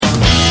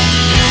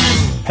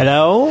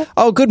Hello?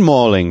 Oh, good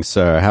morning,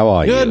 sir. How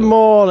are you? Good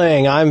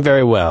morning. I'm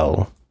very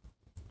well.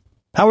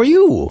 How are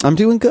you? I'm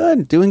doing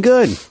good.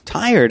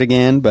 Tired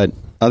again, but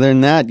other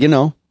than that,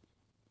 Yeah.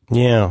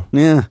 Yeah.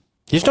 You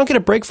just don't get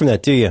a break from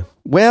that, do you?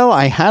 Well,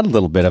 I had a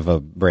little bit of a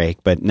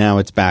break, but now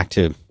it's back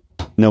to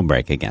no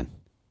break again.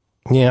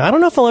 Yeah, I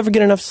don't know if I'll ever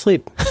get enough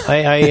sleep.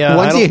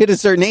 Once you hit a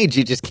certain age,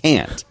 you just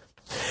can't.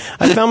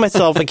 I found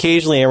myself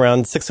occasionally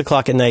around 6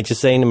 o'clock at night just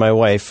saying to my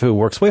wife, who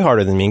works way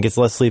harder than me and gets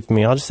less sleep than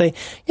me, I'll just say,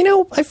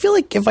 I feel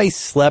like if I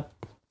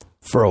slept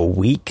for a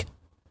week,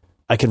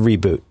 I could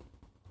reboot.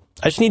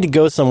 I just need to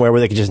go somewhere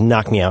where they could just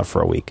knock me out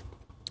for a week.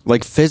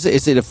 Like,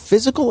 is it a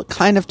physical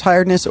kind of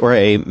tiredness or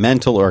a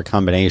mental or a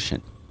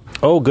combination?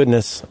 Oh,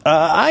 goodness.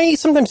 I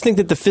sometimes think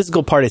that the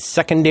physical part is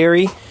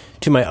secondary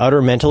to my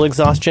utter mental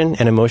exhaustion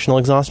and emotional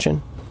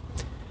exhaustion.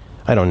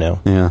 I don't know.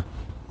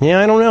 Yeah,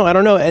 I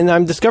don't know. And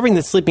I'm discovering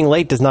that sleeping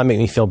late does not make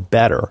me feel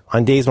better.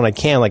 On days when I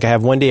can, like I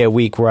have one day a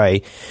week where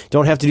I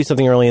don't have to do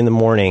something early in the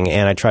morning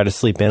and I try to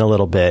sleep in a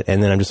little bit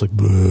and then I'm just like,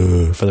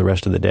 for the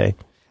rest of the day.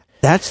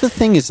 That's the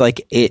thing is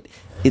like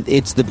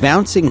it's the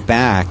bouncing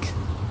back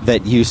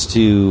that used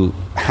to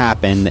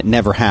happen that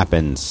never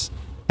happens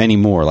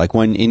anymore. Like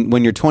when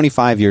you're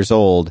 25 years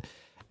old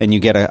and you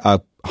get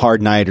a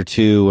hard night or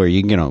two, or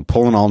you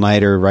pull an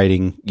all-nighter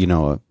writing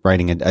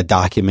a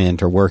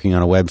document or working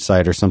on a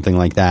website or something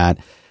like that,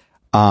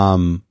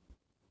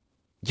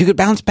 you could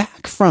bounce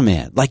back from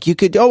it. Like you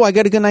could, I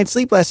got a good night's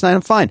sleep last night,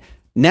 I'm fine.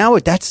 Now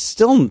that's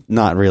still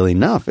not really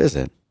enough, is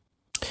it?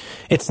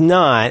 It's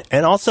not.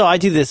 And also I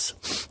do this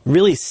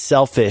really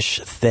selfish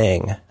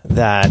thing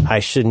that I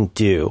shouldn't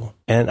do.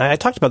 And I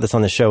talked about this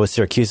on the show with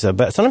Siracusa,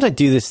 but sometimes I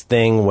do this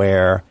thing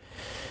where,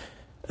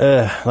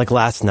 like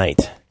last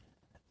night,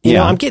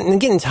 I'm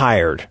getting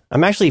tired.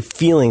 I'm actually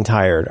feeling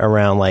tired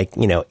around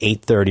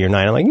 8:30 or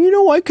 9. I'm like,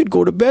 I could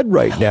go to bed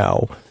right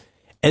now.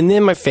 And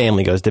then my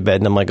family goes to bed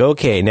and I'm like,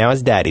 okay, now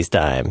it's daddy's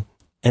time.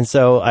 And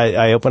so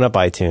I open up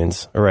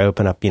iTunes or I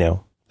open up, the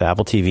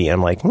Apple TV and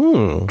I'm like,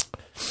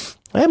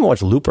 I haven't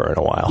watched Looper in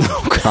a while.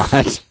 Oh,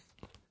 God.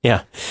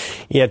 Yeah.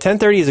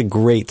 10:30 is a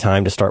great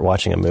time to start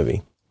watching a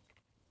movie.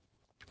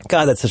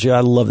 God,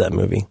 I love that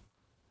movie.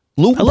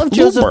 I love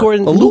Joseph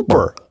Gordon.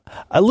 Looper,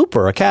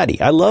 a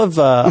caddy. I love,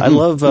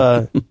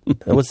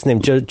 what's his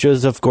name?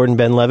 Joseph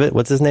Gordon-Levitt.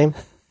 What's his name?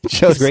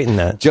 He's great in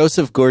that.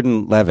 Joseph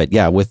Gordon-Levitt.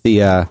 Yeah. With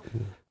the,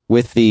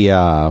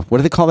 what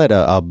do they call that?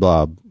 A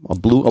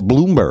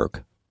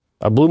Bloomberg.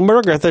 A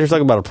Bloomberg? I thought you were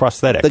talking about a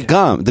prosthetic. The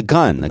gun.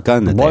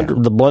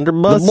 The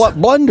blunderbuss? What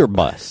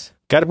blunderbuss?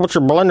 Got to put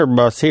your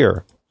blunderbuss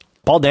here.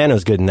 Paul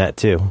Dano's good in that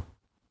too.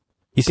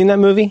 You seen that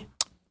movie?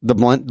 The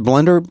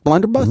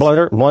blunderbuss?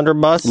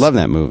 Blunderbuss? Love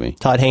that movie.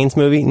 Todd Haynes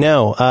movie?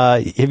 No.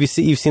 You've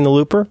seen The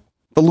Looper?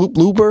 The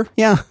Looper?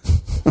 Yeah.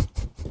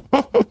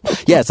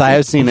 Yes, I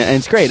have seen it, and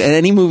it's great. And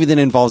any movie that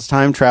involves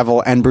time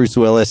travel and Bruce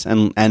Willis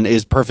and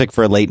is perfect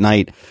for a late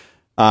night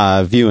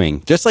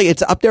viewing. Just like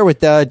it's up there with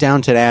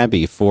Downton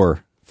Abbey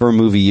for a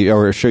movie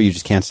or a show you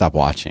just can't stop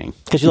watching.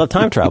 Because you love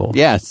time travel.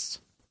 Yes.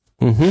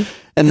 Mm-hmm.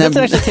 And that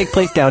doesn't actually take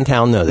place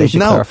downtown, though. They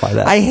should clarify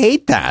that. I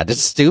hate that.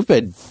 It's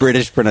stupid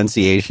British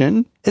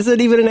pronunciation. Is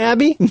it even an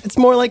abbey? It's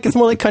more like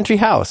country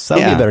house. That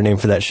would be a better name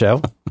for that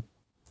show.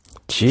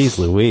 Jeez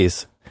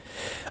Louise.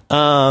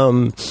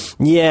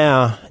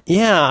 Yeah,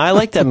 I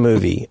like that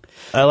movie.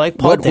 I like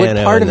Paul Dano.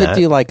 What part of it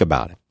do you like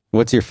about it?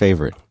 What's your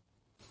favorite?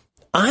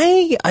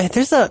 I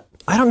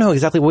don't know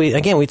exactly.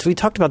 Again, we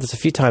talked about this a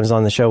few times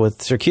on the show with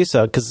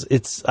Siracusa because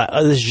it's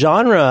this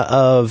genre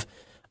of,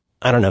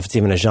 I don't know if it's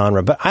even a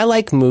genre, but I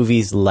like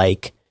movies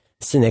like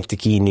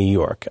Synecdoche, New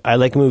York. I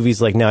like movies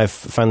like, now I've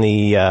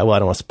finally, I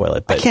don't want to spoil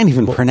it, but I can't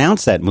even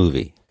pronounce that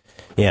movie.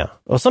 Yeah.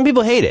 Well, some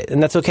people hate it,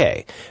 and that's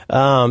okay.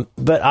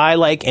 But I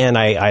like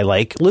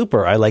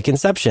Looper. I like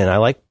Inception. I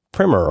like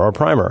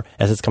Primer,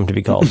 as it's come to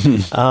be called.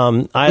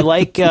 I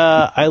like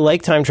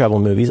time travel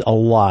movies a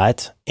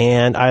lot,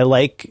 and I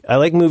like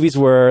movies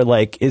where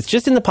it's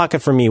just in the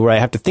pocket for me, where I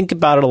have to think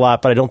about it a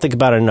lot, but I don't think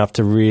about it enough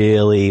to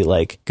really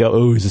go,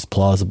 oh, is this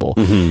plausible?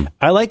 Mm-hmm.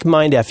 I like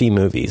mind-effy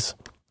movies,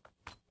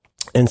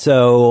 and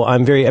so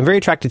I'm very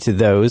attracted to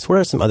those. What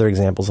are some other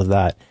examples of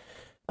that?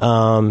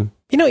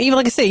 Even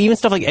like I say, even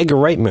stuff like Edgar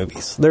Wright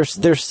movies,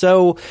 they're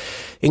so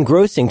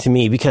engrossing to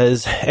me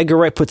because Edgar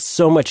Wright puts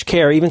so much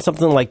care. Even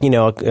something like,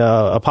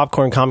 a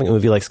popcorn comic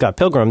movie like Scott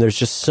Pilgrim, there's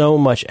just so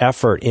much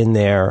effort in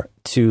there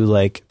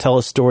to tell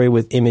a story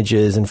with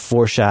images and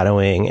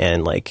foreshadowing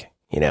and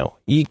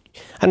you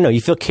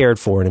feel cared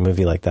for in a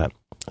movie like that.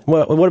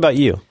 What about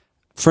you?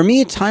 For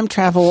me, time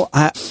travel,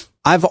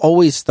 I've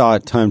always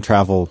thought time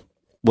travel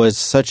was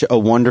such a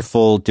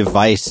wonderful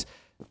device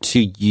to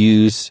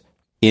use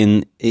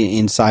in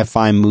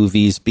sci-fi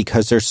movies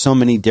because there's so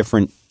many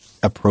different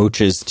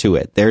approaches to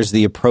it. There's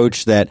the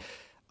approach that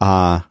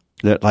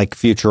like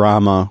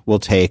Futurama will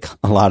take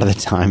a lot of the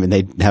time, and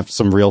they have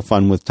some real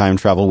fun with time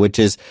travel, which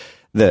is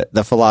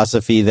the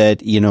philosophy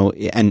that,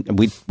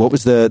 what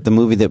was the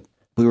movie that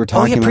we were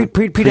talking about?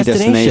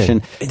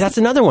 Predestination. That's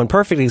another one.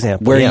 Perfect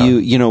example.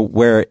 Where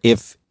where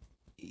if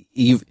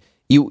you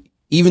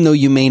even though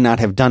you may not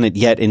have done it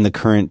yet in the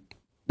current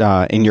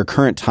in your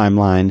current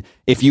timeline,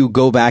 if you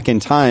go back in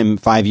time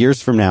 5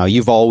 years from now,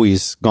 you've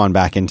always gone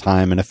back in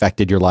time and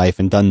affected your life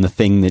and done the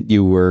thing that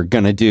you were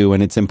going to do.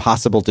 And it's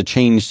impossible to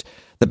change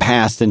the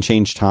past and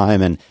change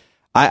time. And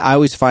I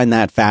always find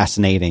that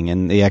fascinating,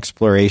 and the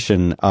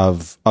exploration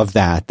of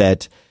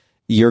that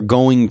you're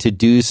going to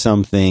do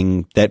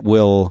something that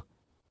will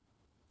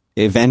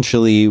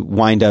eventually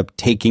wind up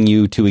taking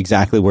you to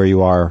exactly where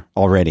you are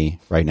already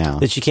right now.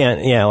 That you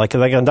can't, like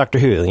on Doctor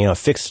Who, a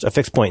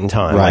fixed point in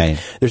time. Right. Like,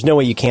 there's no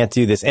way you can't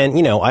do this. And,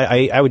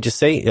 I would just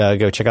say,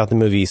 go check out the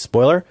movie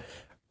Spoiler.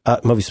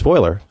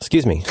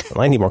 Excuse me.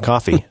 I need more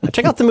coffee.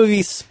 Check out the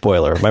movie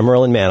Spoiler by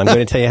Merlin Mann. I'm going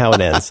to tell you how it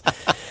ends.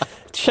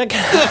 Check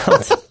it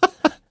out.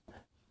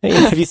 Hey,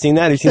 have you seen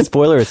that? Have you seen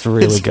Spoiler? It's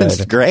really good.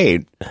 It's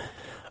great.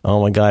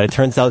 Oh my God. It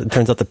turns out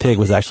the pig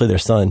was actually their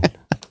son.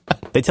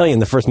 They tell you in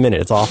the first minute.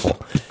 It's awful.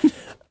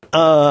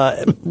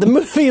 The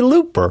movie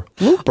Looper,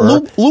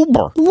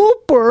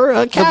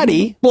 a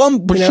caddy.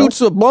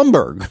 Shoots a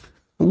Blumberg.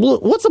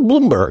 What's a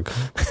Bloomberg?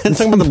 You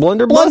talking about the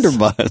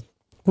blunderbuss?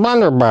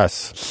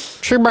 Blunderbuss.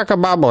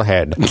 Chewbacca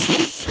bobblehead.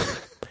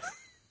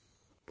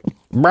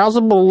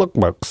 Browsable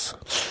lookbooks.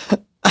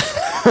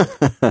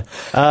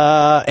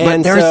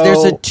 And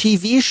there's a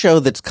TV show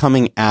that's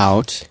coming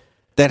out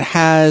that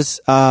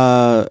has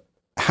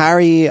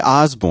Harry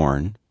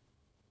Osborn.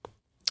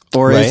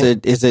 Or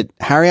right. is it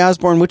Harry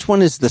Osborn? Which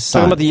one is the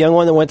son? Talking about the young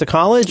one that went to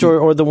college,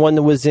 or the one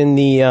that was in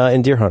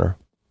in Deer Hunter?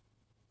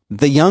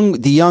 The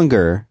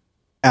younger,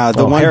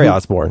 the one Harry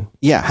Osborn.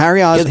 Yeah,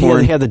 Harry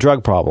Osborn. He had the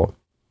drug problem.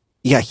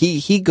 Yeah,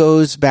 he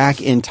goes back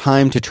in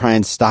time to try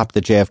and stop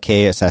the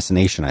JFK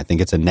assassination. I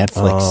think it's a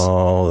Netflix.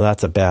 Oh,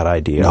 that's a bad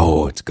idea.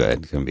 No, it's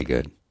good. It's gonna be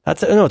good. It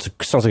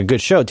sounds like a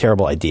good show.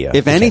 Terrible idea.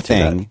 If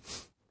anything,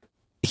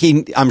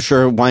 I'm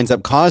sure winds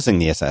up causing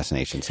the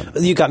assassination.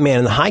 You got Man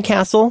in the High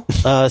Castle,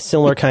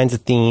 similar kinds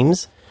of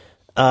themes.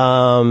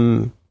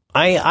 I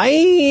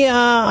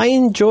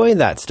enjoy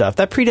that stuff.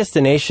 That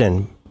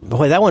Predestination,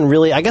 boy, that one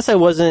really. I guess I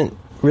wasn't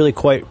really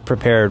quite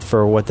prepared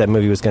for what that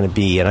movie was going to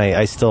be, and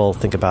I still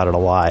think about it a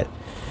lot.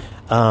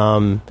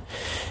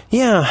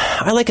 Yeah,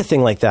 I like a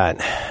thing like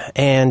that.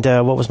 And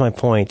what was my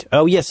point?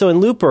 Oh, yeah. So in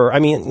Looper, I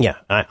don't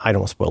want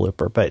to spoil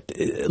Looper, but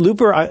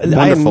Looper, I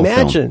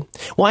imagine.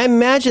 Film. Well, I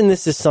imagine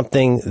this is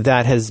something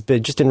that has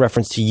been just in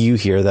reference to you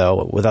here,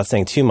 though, without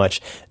saying too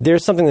much.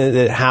 There's something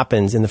that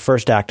happens in the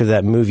first act of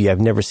that movie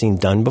I've never seen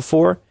done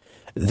before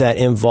that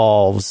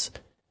involves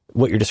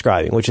what you're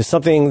describing, which is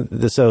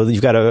something. So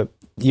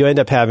you end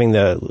up having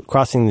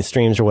crossing the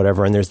streams or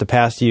whatever, and there's the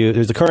past you,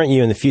 there's the current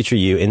you, and the future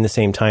you in the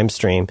same time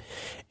stream,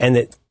 and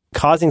that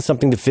causing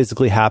something to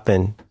physically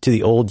happen to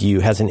the old you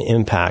has an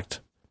impact.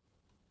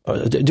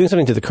 Doing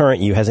something to the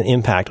current you has an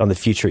impact on the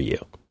future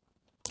you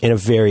in a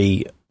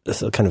very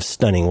kind of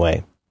stunning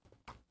way.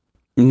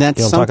 And that's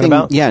you know what I'm talking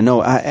about? Yeah,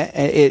 no,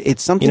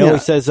 it's something. He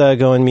says, "Go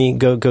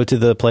to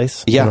the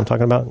place." Yeah, you know what I'm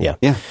talking about. Yeah,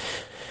 yeah.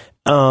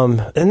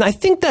 And I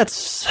think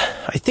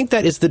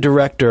that is the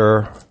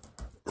director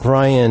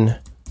Rian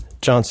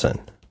Johnson.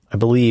 I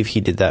believe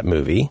he did that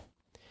movie.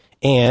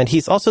 And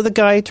he's also the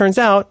guy, turns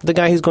out,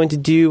 who's going to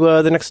do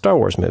the next Star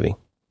Wars movie.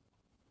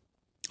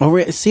 Oh,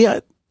 see,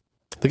 the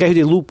guy who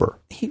did Looper.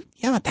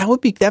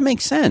 That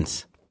makes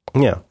sense.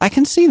 Yeah. I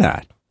can see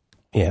that.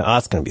 Yeah,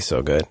 that's going to be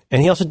so good.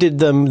 And he also did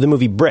the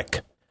movie Brick,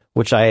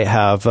 which I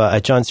have,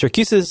 at John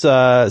Syracuse's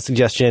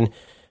suggestion,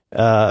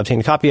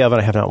 obtained a copy of,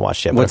 and I have not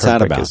watched yet. What's that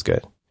Brick about? Is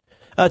good.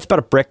 It's about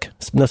a brick.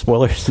 No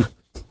spoilers.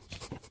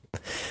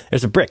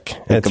 There's a brick,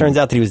 and it turns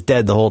out that he was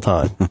dead the whole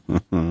time.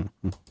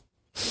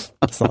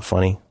 That's not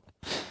funny.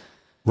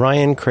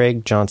 Rian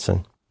Craig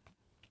Johnson.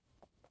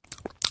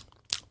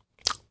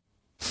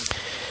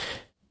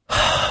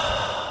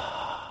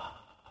 Had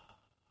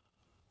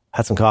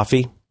some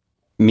coffee.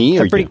 Me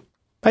or you?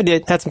 I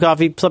did. Had some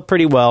coffee. Slept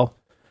pretty well.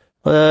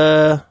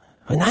 9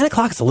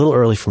 o'clock is a little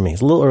early for me.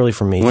 If you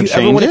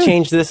ever want to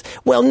change this,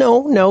 well,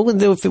 no.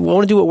 If you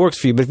want to do what works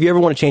for you, but if you ever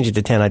want to change it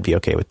to 10, I'd be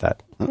okay with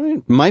that.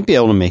 I might be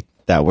able to make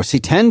that work. See,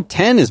 10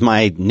 is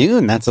my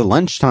noon. That's a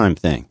lunchtime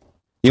thing.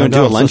 You want to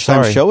do a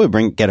lunchtime show?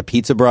 Get a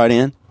pizza brought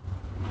in?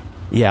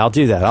 Yeah, I'll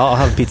do that. I'll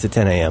have a pizza at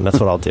 10 a.m. That's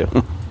what I'll do.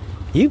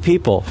 You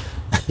people,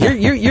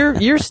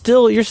 you're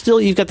still,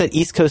 you've got that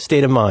East Coast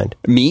state of mind.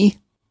 Me?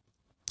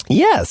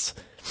 Yes.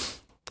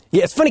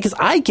 Yeah, it's funny because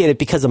I get it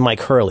because of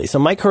Mike Hurley. So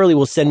Mike Hurley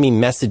will send me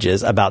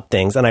messages about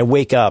things, and I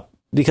wake up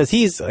because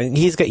he's got,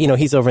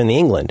 he's over in the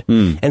England,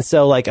 and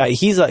so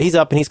he's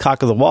up and he's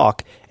cock of the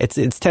walk. It's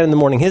 10 in the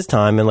morning his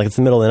time, and it's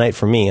the middle of the night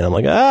for me, and I'm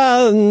like,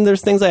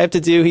 there's things I have to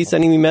do. He's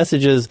sending me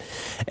messages,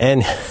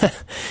 and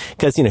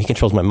because he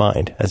controls my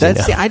mind.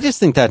 I just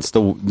think that's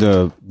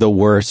the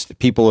worst.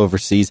 People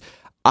overseas.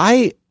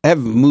 I have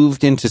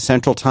moved into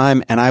Central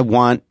Time, and I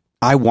want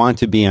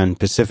to be on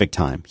Pacific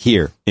Time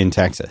here in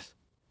Texas.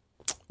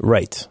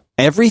 Right.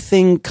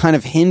 Everything kind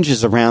of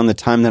hinges around the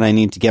time that I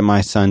need to get my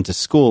son to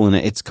school, and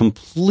it's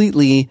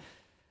completely.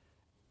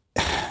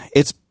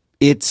 It's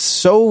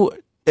so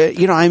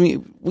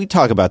we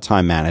talk about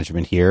time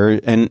management here,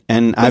 and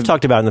I've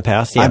talked about it in the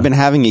past. Yeah. I've been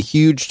having a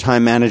huge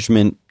time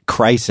management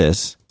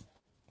crisis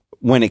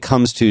when it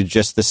comes to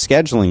just the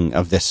scheduling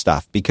of this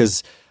stuff,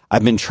 because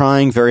I've been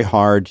trying very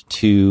hard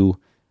to,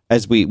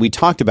 as we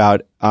talked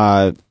about,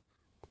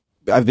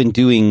 I've been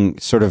doing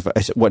sort of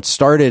what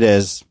started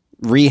as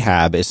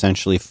rehab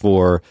essentially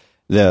for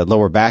the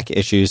lower back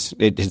issues.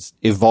 It has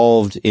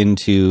evolved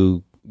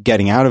into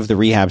getting out of the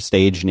rehab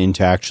stage and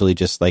into actually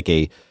just like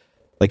a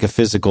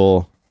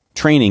physical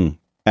training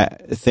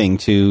thing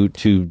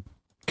to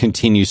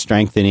continue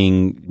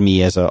strengthening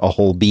me as a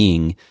whole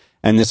being.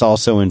 And this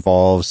also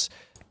involves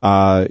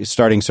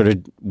starting sort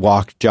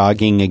of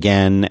jogging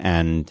again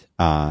and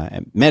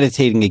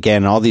meditating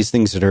again, and all these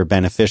things that are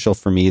beneficial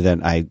for me that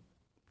I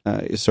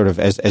sort of,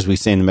 as we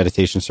say in the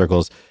meditation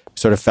circles,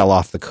 sort of fell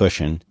off the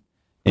cushion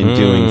in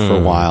doing for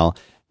a while.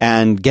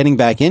 And getting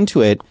back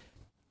into it,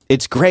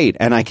 it's great,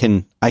 and I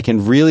can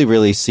really,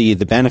 really see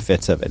the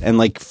benefits of it. And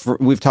like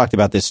we've talked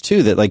about this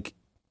too, that like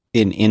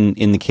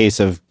in the case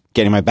of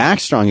getting my back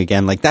strong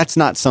again, like that's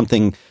not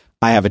something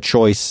I have a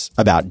choice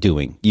about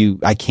doing.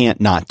 I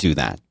can't not do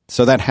that.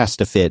 So that has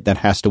to fit. That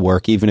has to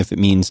work, even if it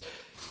means,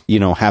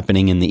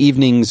 happening in the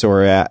evenings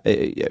or at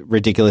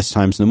ridiculous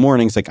times in the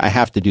mornings. Like I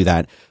have to do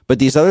that. But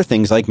these other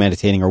things like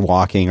meditating or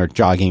walking or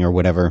jogging or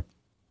whatever,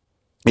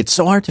 it's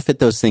so hard to fit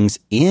those things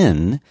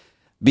in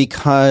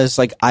because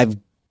like I've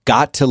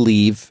got to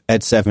leave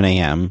at 7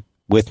 a.m.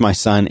 with my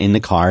son in the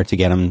car to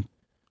get him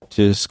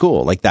to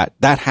school. Like that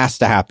has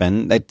to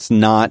happen. That's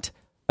not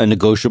a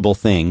negotiable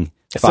thing.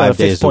 It's 5 not a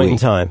days fixed a point week. in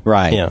time.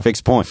 Right. Yeah.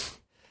 Fixed point.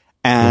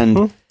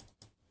 And,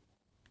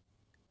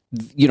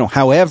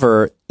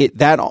 however,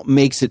 that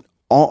makes it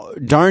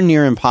darn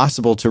near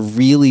impossible to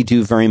really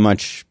do very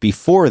much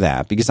before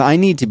that because I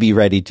need to be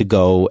ready to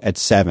go at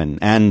 7.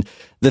 And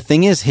the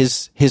thing is,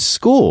 his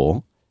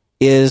school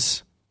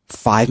is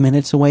 5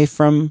 minutes away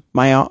from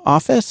my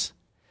office.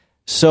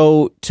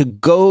 So to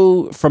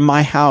go from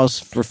my house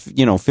for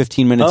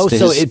 15 minutes to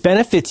so it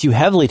benefits you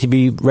heavily to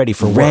be ready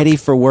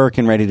for work.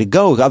 And ready to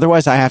go.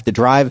 Otherwise, I have to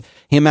drive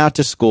him out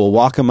to school,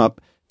 walk him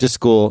up to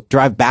school,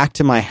 drive back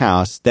to my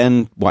house,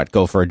 then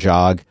go for a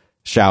jog,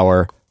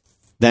 shower,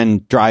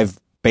 then drive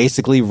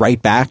basically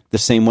right back the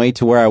same way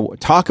to where I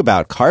talk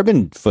about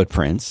carbon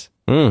footprints.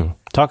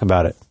 Talk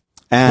about it.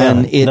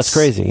 And that's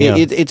crazy. Yeah.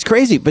 It's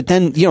crazy. But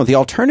then, the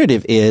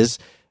alternative is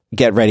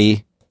get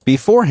ready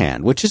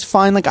beforehand, which is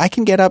fine. Like I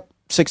can get up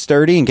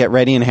 6:30 and get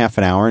ready in half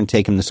an hour and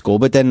take him to school,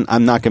 but then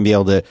I'm not going to be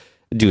able to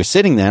do a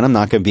sitting then. I'm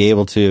not going to be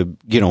able to,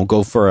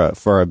 go for a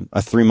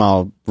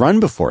 3-mile run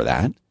before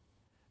that.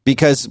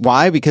 Because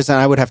why? Because then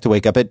I would have to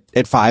wake up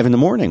at 5 in the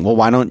morning. Well,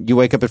 why don't you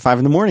wake up at 5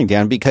 in the morning,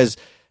 Dan? Because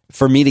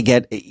for me to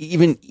get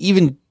even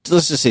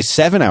let's just say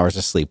 7 hours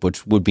of sleep,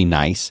 which would be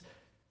nice.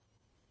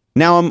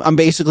 Now I'm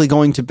basically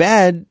going to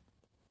bed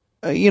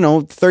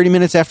 30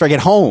 minutes after I get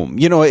home.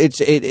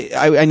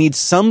 I need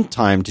some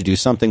time to do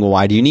something. Well,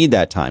 why do you need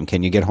that time?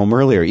 Can you get home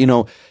earlier?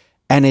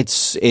 And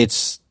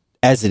it's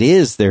as it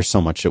is, there's so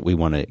much that we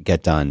want to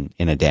get done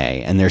in a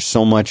day, and there's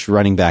so much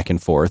running back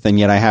and forth. And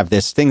yet I have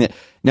this thing that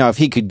now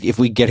if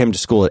we get him to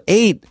school at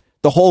 8,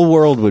 the whole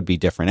world would be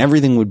different.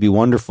 Everything would be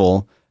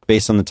wonderful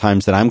based on the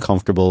times that I'm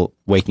comfortable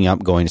waking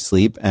up, going to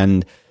sleep.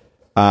 And,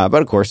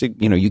 but of course,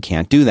 you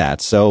can't do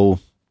that. So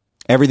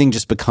everything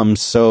just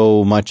becomes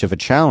so much of a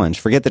challenge.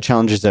 Forget the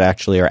challenges that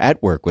actually are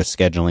at work with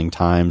scheduling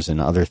times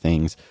and other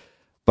things.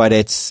 But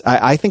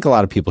I think a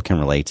lot of people can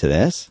relate to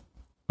this.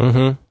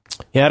 Mm-hmm.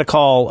 Yeah, I had a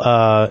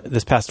call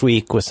this past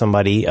week with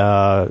somebody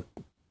about,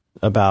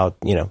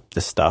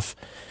 this stuff.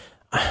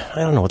 I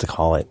don't know what to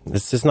call it.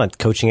 It's just not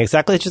coaching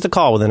exactly. It's just a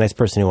call with a nice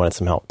person who wanted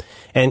some help.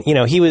 And,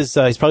 he's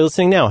probably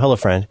listening now. Hello,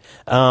 friend.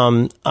 He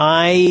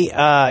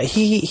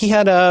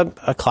had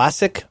a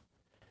classic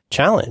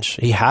challenge.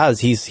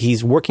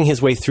 He's working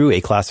his way through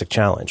a classic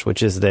challenge,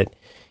 which is that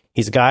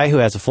he's a guy who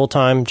has a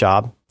full-time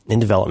job in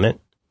development.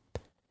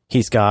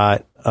 He's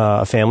got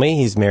a family.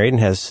 He's married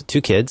and has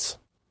 2 kids.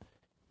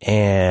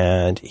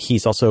 And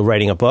he's also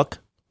writing a book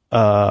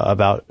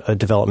about a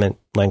development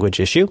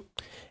language issue.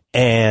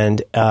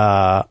 And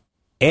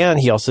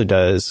he also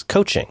does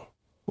coaching,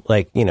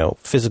 like,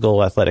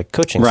 physical athletic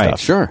coaching stuff. Right,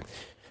 sure.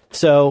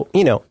 So,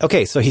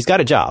 okay, so he's got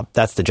a job.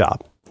 That's the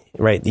job,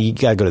 right? You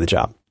got to go to the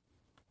job.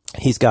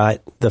 He's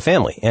got the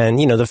family. And,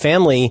 the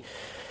family,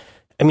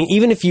 I mean,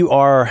 even if you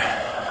are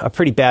a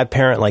pretty bad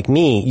parent like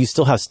me, you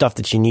still have stuff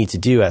that you need to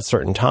do at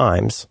certain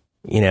times.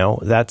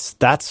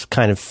 That's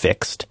kind of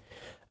fixed.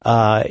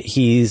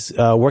 He's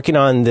working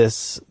on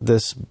this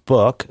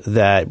book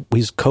that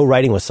he's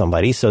co-writing with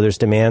somebody, so there's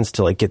demands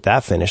to get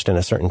that finished in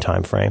a certain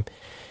time frame,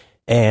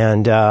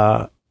 and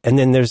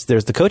then there's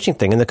the coaching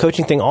thing, and the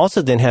coaching thing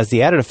also then has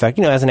the added effect.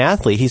 As an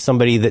athlete, he's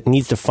somebody that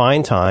needs to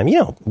find time.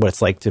 What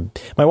it's like to.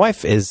 My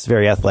wife is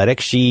very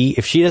athletic.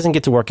 If she doesn't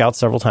get to work out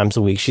several times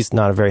a week, she's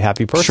not a very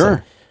happy person.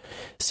 Sure.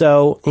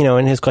 So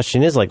and his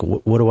question is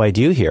what do I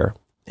do here?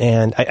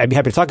 And I'd be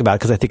happy to talk about it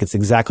because I think it's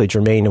exactly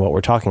germane to what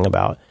we're talking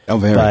about. Oh,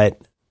 very.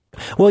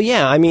 Well,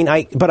 yeah,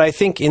 but I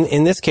think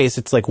in this case,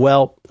 it's on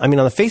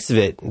the face of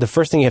it, the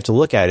first thing you have to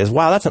look at is,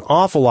 wow, that's an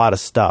awful lot of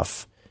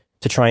stuff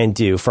to try and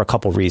do for a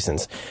couple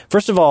reasons.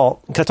 First of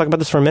all, can I talk about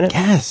this for a minute?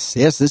 Yes,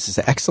 this is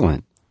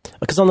excellent.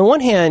 Because on the one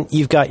hand,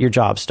 you've got your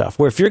job stuff,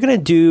 where if you're going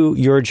to do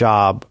your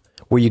job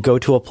where you go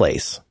to a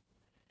place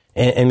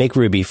and make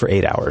Ruby for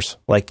 8 hours,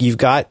 like you've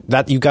got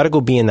to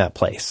go be in that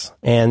place.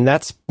 And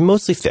that's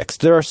mostly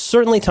fixed. There are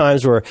certainly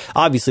times where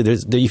obviously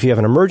if you have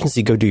an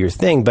emergency, go do your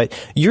thing, but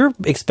you're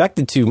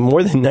expected to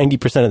more than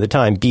 90% of the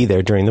time be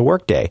there during the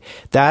workday.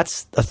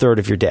 That's a third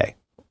of your day.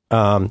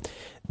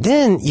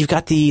 Then you've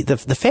got the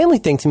family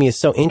thing. To me is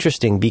so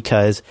interesting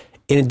because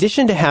in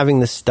addition to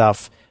having the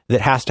stuff that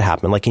has to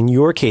happen, like in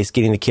your case,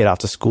 getting the kid off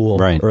to school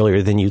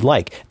earlier than you'd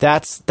like,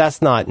 that's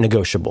not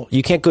negotiable.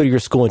 You can't go to your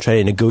school and try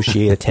to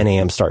negotiate a 10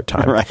 a.m. start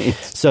time. Right.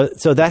 So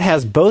that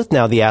has both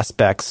now the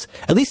aspects,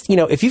 at least,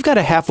 if you've got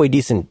a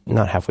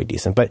not halfway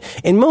decent, but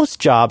in most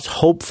jobs,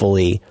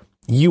 hopefully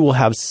you will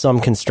have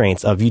some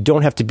constraints of you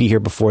don't have to be here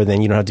before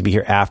then, you don't have to be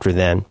here after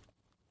then.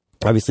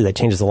 Obviously, that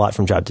changes a lot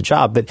from job to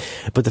job,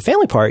 but the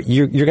family part,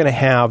 you're going to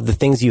have the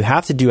things you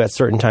have to do at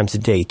certain times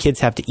of day. Kids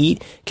have to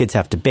eat, kids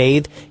have to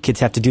bathe, kids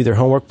have to do their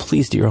homework.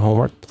 Please do your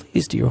homework.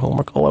 Please do your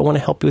homework. Oh, I want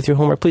to help you with your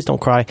homework. Please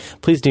don't cry.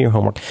 Please do your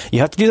homework. You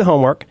have to do the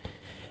homework.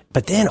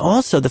 But then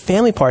also the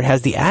family part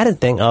has the added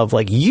thing of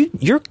like you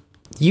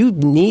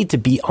need to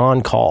be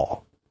on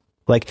call.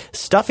 Like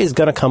stuff is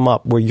going to come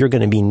up where you're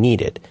going to be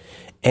needed.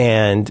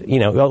 And,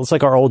 it's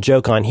like our old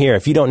joke on here.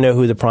 If you don't know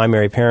who the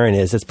primary parent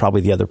is, it's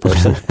probably the other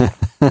person.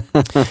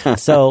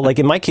 So, like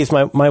in my case,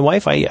 my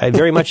wife, I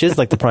very much is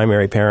like the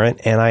primary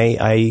parent, and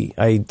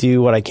I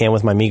do what I can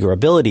with my meager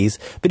abilities.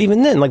 But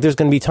even then, like there's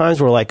going to be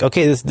times where like,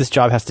 okay, this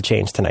job has to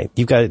change tonight.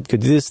 You've got to go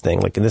do this thing.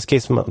 Like in this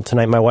case,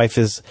 tonight my wife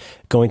is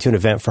going to an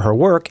event for her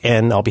work,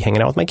 and I'll be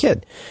hanging out with my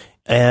kid.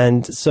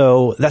 And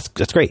so that's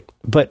great.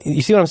 But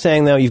you see what I'm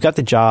saying, though? You've got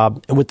the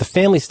job with the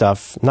family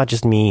stuff, not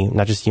just me,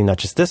 not just you, not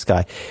just this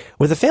guy.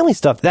 With the family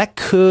stuff, that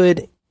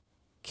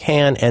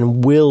can,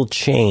 and will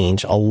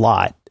change a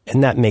lot.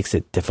 And that makes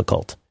it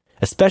difficult,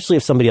 especially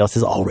if somebody else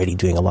is already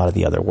doing a lot of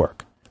the other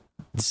work.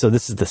 So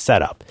this is the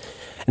setup.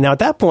 Now, at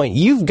that point,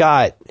 you've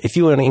got, if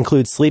you want to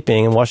include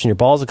sleeping and washing your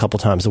balls a couple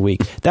times a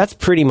week, that's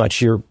pretty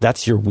much your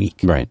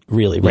week. Right.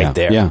 Really, right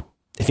there. Yeah.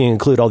 If you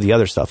include all the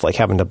other stuff, like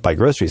having to buy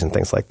groceries and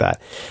things like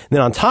that. And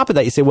then on top of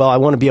that, you say, well, I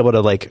want to be able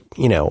to like,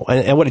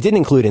 and what I didn't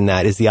include in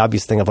that is the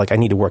obvious thing of like, I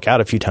need to work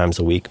out a few times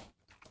a week.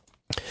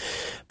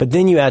 But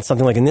then you add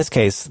something like in this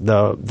case,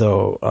 the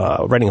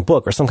writing a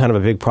book or some kind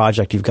of a big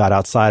project you've got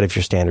outside of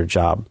your standard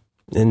job.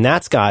 And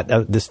that's got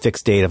this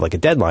fixed date of like a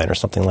deadline or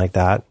something like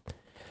that.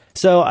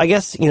 So I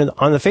guess,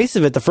 on the face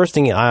of it, the first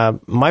thing,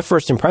 my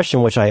first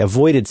impression, which I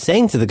avoided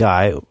saying to the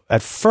guy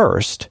at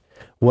first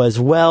was,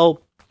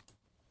 well,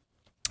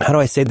 how do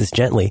I say this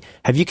gently?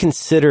 Have you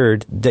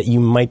considered that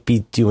you might be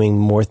doing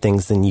more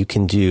things than you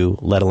can do,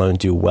 let alone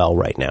do well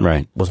right now?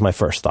 Right. Was my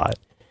first thought.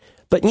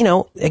 But,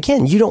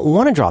 again, you don't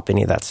want to drop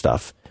any of that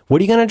stuff.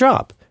 What are you going to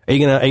drop? Are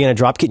you going to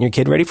drop getting your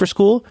kid ready for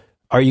school?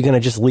 Are you going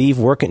to just leave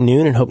work at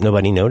noon and hope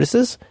nobody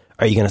notices?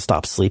 Are you going to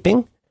stop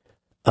sleeping?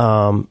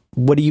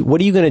 What are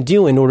you going to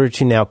do in order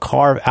to now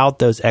carve out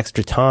those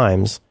extra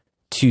times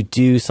to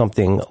do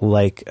something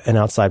like an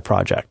outside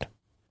project?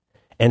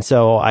 And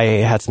so I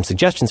had some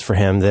suggestions for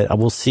him that I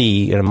will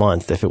see in a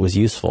month if it was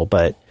useful,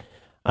 but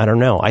I don't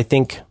know. I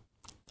think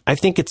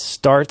it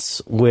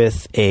starts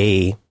with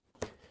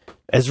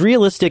as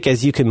realistic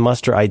as you can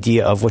muster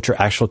idea of what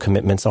your actual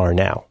commitments are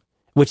now,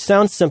 which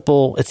sounds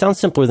simple. It sounds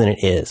simpler than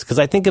it is, because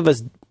I think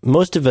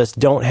most of us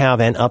don't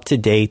have an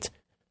up-to-date,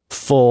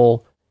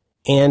 full,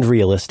 and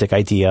realistic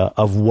idea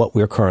of what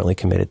we're currently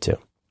committed to.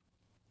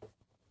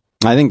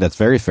 I think that's a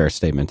very fair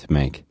statement to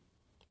make.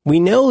 We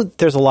know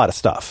there's a lot of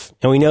stuff,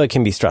 and we know it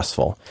can be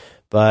stressful,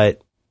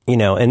 but,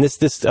 and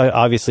this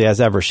obviously, as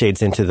ever,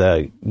 shades into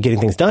the getting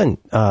things done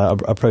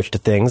approach to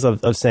things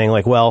of saying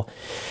like, well,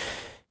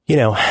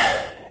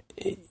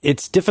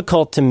 it's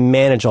difficult to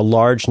manage a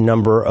large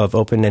number of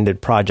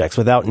open-ended projects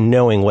without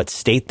knowing what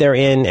state they're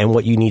in and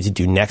what you need to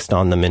do next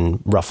on them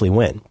and roughly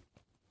when.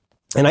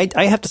 And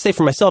I have to say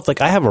for myself,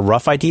 like I have a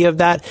rough idea of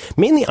that.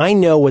 Mainly, I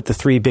know what the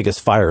 3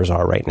 biggest fires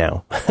are right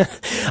now.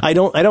 I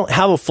don't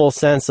have a full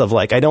sense of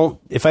like,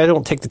 if I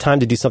don't take the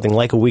time to do something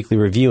like a weekly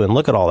review and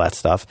look at all that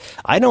stuff,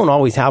 I don't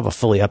always have a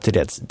fully up to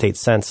date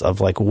sense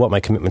of like what my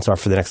commitments are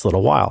for the next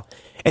little while.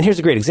 And here's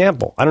a great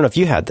example. I don't know if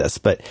you had this,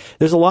 but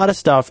there's a lot of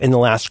stuff in the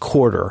last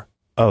quarter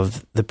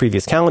of the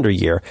previous calendar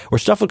year where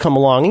stuff would come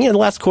along. And the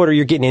last quarter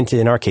you're getting into,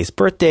 in our case,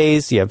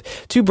 birthdays. You have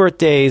 2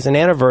 birthdays, an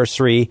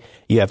anniversary,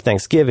 you have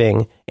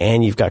Thanksgiving,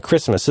 and you've got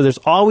Christmas. So there's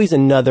always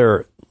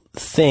another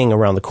thing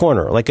around the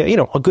corner, like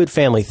a good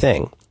family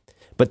thing.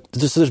 But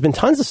there's been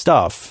tons of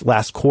stuff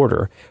last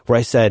quarter where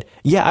I said,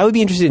 yeah, I would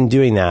be interested in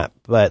doing that,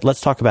 but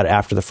let's talk about it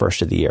after the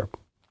first of the year.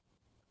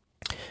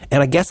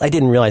 And I guess I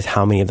didn't realize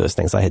how many of those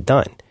things I had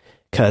done,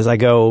 because I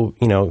go,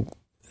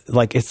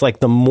 like it's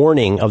like the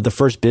morning of the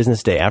first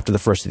business day after the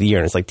first of the year,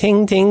 and it's like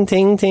ting, ting,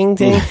 ting, ting,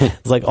 ting.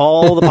 It's like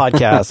all the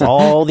podcasts,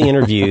 all the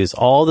interviews,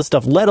 all the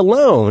stuff, let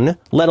alone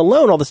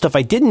all the stuff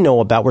I didn't know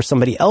about where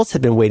somebody else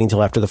had been waiting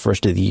till after the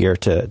first of the year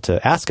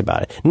to ask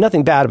about it.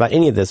 Nothing bad about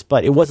any of this,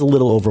 but it was a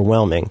little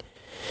overwhelming.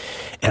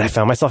 And I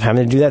found myself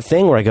having to do that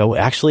thing where I go,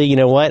 actually, you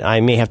know what?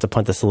 I may have to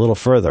punt this a little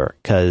further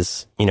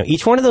because,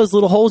 each one of those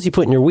little holes you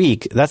put in your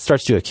week, that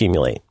starts to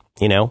accumulate.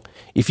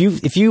 If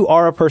you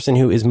are a person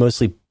who is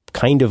mostly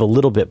kind of a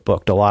little bit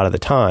booked a lot of the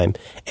time,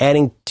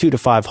 adding 2 to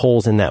 5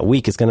 holes in that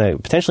week is going to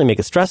potentially make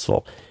it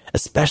stressful,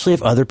 especially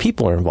if other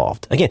people are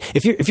involved. Again,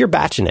 if you're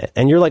batching it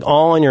and you're like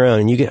all on your own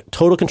and you get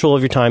total control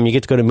of your time, you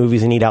get to go to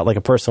movies and eat out like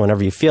a person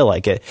whenever you feel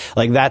like it.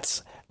 Like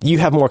you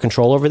have more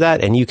control over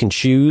that and you can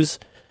choose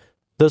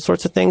those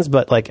sorts of things.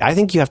 But I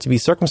think you have to be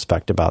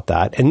circumspect about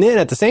that. And then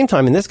at the same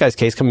time, in this guy's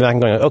case, coming back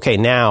and going, okay,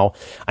 now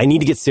I need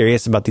to get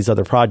serious about these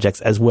other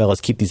projects as well as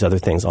keep these other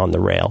things on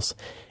the rails.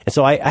 And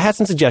so I had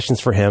some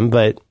suggestions for him,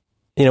 but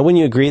when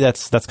you agree,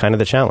 that's kind of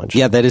the challenge.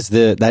 Yeah, that is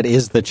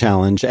the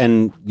challenge.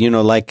 And,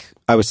 like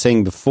I was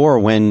saying before,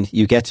 when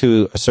you get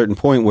to a certain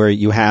point where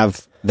you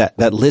have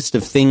that list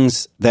of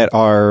things that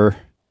are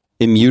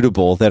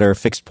immutable, that are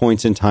fixed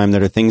points in time,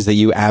 that are things that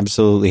you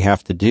absolutely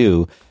have to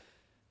do,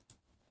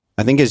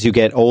 I think as you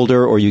get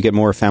older or you get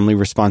more family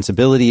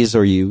responsibilities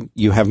or you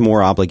have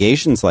more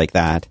obligations like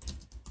that,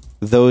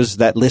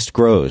 that list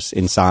grows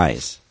in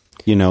size,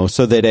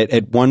 so that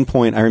at one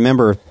point, I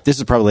remember, this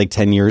is probably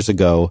 10 years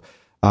ago,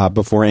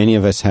 before any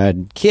of us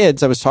had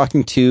kids, I was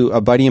talking to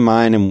a buddy of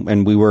mine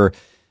and we were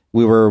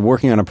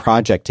working on a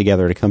project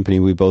together at a company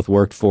we both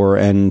worked for.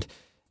 And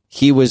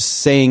he was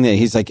saying that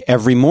he's like,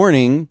 every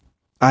morning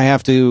I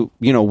have to,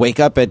 wake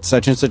up at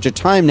such and such a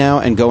time now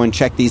and go and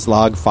check these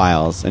log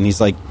files. And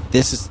he's like,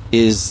 this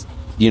is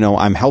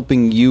I'm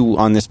helping you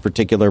on this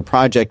particular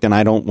project and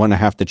I don't want to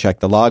have to check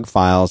the log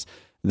files.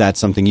 That's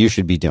something you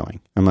should be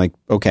doing. I'm like,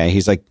 okay.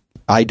 He's like,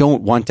 I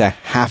don't want to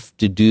have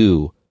to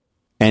do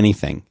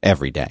anything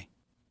every day.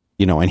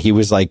 And he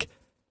was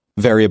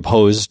very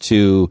opposed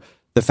to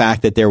the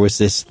fact that there was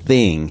this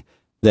thing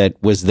that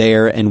was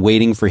there and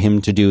waiting for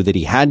him to do that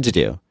he had to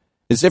do.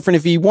 It's different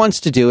if he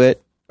wants to do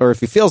it or if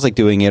he feels like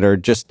doing it, or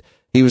just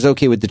he was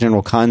okay with the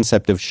general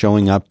concept of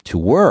showing up to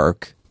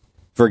work.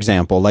 For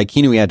example,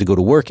 he knew he had to go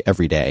to work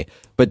every day,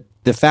 but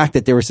the fact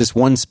that there was this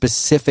one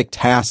specific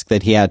task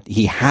that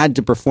he had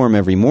to perform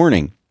every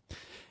morning.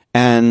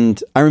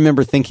 And I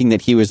remember thinking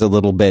that he was a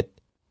little bit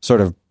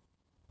sort of,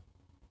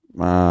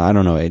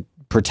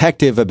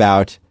 protective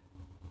about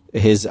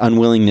his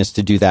unwillingness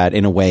to do that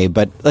in a way,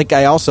 but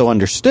I also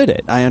understood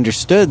it. I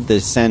understood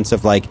the sense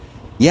of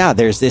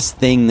there's this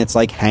thing that's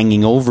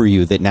hanging over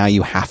you that now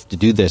you have to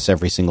do this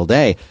every single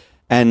day.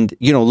 And,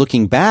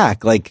 looking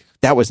back,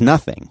 that was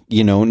nothing.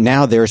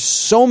 Now there's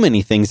so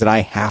many things that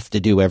I have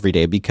to do every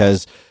day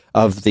because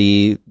of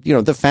the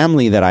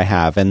family that I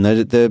have and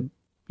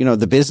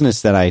the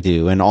business that I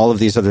do and all of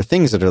these other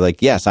things that are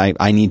yes,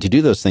 I need to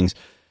do those things.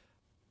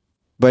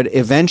 But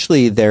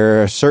eventually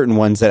there are certain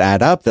ones that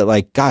add up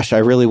that gosh, I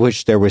really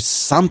wish there was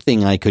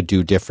something I could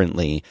do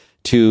differently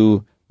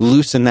to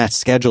loosen that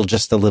schedule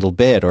just a little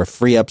bit or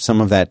free up some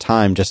of that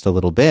time just a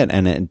little bit.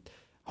 And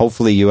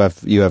hopefully you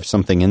have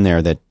something in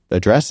there that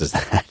addresses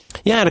that.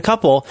 Yeah, and a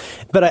couple.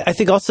 But I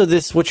think also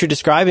what you're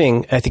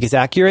describing, I think is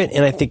accurate.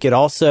 And I think it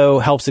also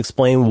helps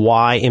explain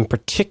why, in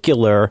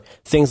particular,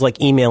 things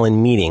like email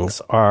and meetings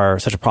are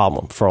such a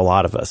problem for a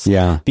lot of us.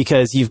 Yeah.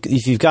 Because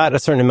if you've got a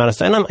certain amount of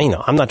stuff, and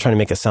I'm not trying to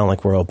make it sound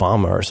like we're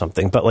Obama or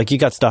something, but you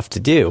got stuff to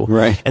do.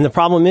 Right. And the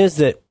problem is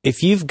that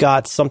if you've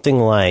got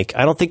something I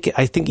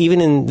think even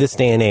in this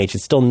day and age,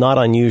 it's still not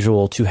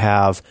unusual to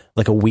have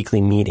a weekly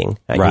meeting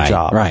at your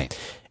job. Right.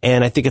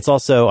 And I think it's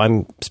also,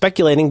 I'm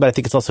speculating, but I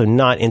think it's also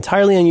not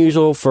entirely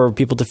unusual for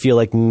people to feel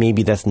like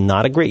maybe that's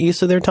not a great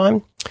use of their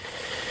time.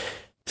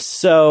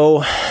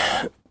 So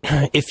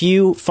if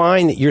you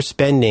find that you're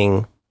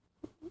spending,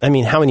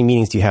 how many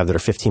meetings do you have that are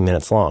 15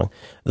 minutes long?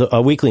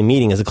 A weekly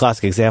meeting is a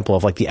classic example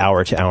of the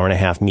hour to hour and a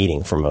half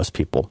meeting for most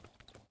people.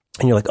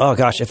 And you're like, oh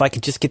gosh, if I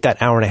could just get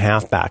that hour and a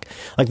half back.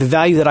 The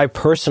value that I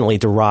personally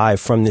derive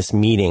from this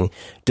meeting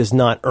does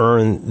not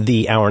earn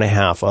the hour and a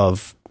half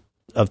of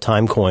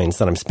time coins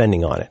that I'm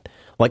spending on it.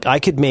 I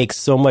could make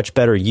so much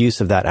better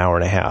use of that hour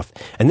and a half.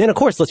 And then of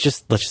course, let's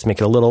just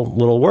make it a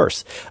little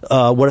worse.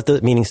 What if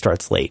the meeting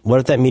starts late? What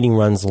if that meeting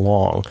runs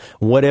long?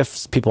 What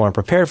if people aren't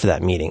prepared for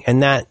that meeting?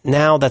 And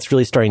that's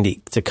really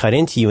starting to cut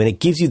into you. And it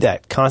gives you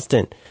that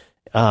constant,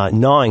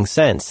 gnawing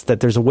sense that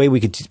there's a way we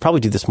could probably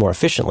do this more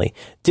efficiently.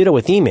 Ditto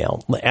with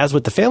email. As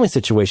with the family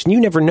situation, you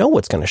never know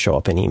what's going to show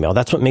up in email.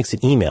 That's what makes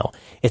it email.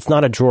 It's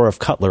not a drawer of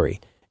cutlery.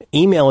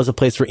 Email is a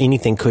place where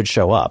anything could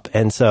show up.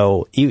 And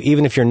so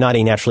even if you're not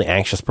a naturally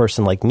anxious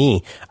person like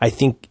me, I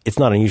think it's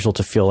not unusual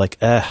to feel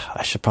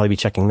I should probably be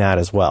checking that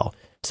as well.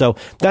 So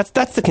that's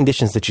the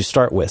conditions that you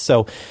start with.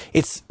 So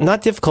it's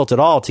not difficult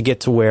at all to get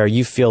to where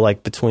you feel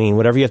between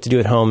whatever you have to do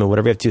at home and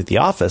whatever you have to do at the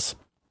office,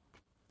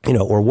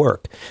 or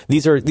work.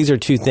 These are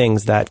two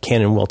things that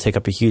can and will take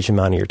up a huge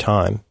amount of your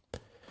time.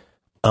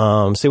 So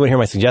you want to hear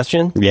my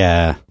suggestion?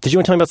 Yeah. Did you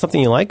want to tell me about something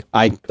you like?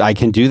 I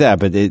can do that,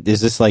 but is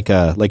this like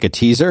a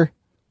teaser?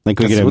 We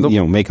could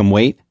make them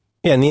wait?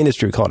 Yeah, in the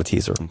industry we call it a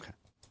teaser. Okay.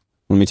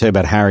 Let me tell you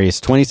about Harry. It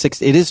is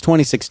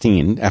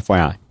 2016,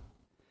 FYI.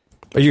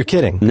 Are you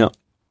kidding? No.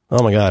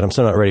 Oh my God, I'm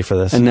so not ready for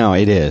this. And no,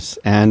 it is.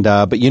 And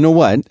but you know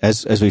what?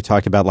 As we've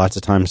talked about lots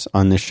of times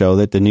on this show,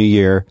 that the new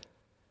year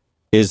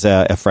is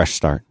a fresh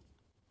start.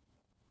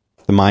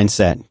 The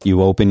mindset.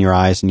 You open your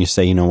eyes and you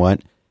say, you know what?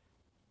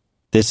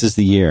 This is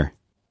the year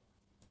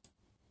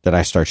that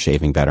I start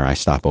shaving better. I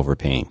stop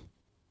overpaying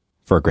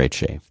for a great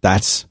shave.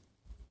 That's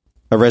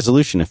a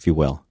resolution, if you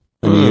will.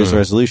 A New Year's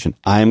resolution.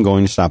 I am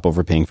going to stop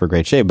overpaying for a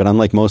great shave. But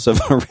unlike most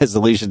of our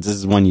resolutions, this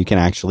is one you can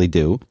actually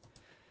do.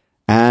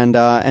 And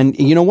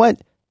you know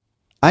what?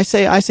 I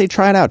say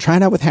try it out. Try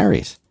it out with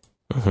Harry's.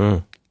 Mm-hmm.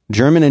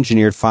 German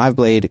engineered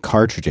 5-blade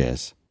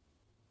cartridges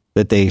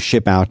that they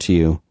ship out to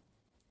you.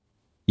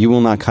 You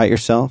will not cut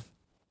yourself.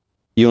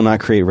 You will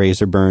not create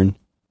razor burn.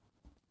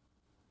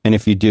 And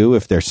if you do,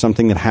 if there's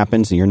something that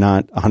happens and you're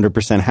not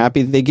 100%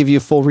 happy, they give you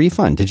a full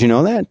refund. Did you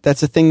know that?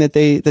 That's a thing that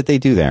they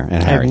do there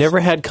at Harry's. I've never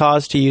had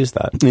cause to use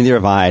that. Neither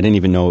have I. I didn't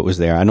even know it was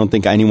there. I don't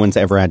think anyone's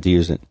ever had to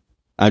use it.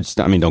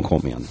 Don't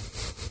quote me on that.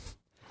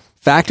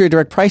 Factory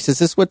direct prices,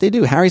 this is what they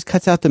do. Harry's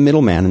cuts out the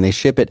middleman and they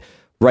ship it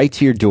right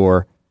to your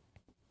door.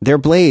 Their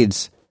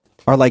blades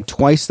are like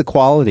twice the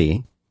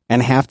quality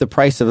and half the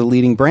price of a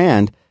leading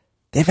brand.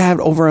 They've had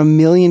over 1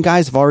 million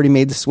guys have already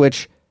made the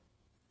switch.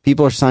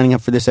 People are signing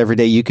up for this every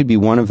day. You could be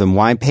one of them.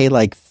 Why pay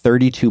like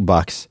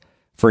 $32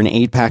 for an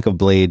 8-pack of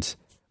blades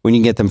when you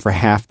can get them for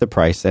half the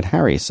price at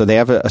Harry's? So they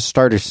have a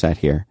starter set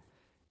here.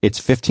 It's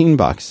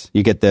 $15.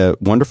 You get the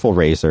wonderful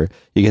razor,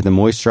 you get the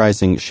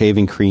moisturizing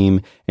shaving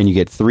cream, and you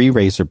get 3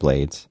 razor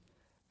blades.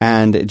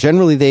 And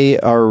generally they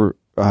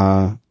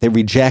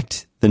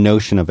reject the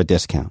notion of a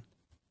discount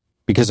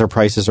because their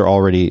prices are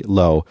already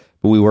low.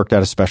 But we worked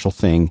out a special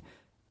thing.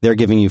 They're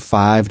giving you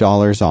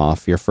 $5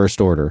 off your first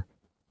order.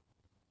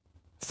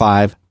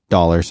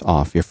 $5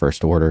 off your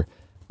first order.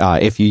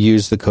 If you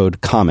use the code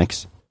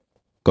COMICS,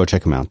 go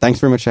check them out. Thanks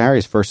very much to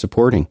Harry's for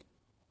supporting.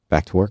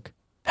 Back to work.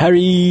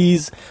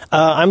 Harry's.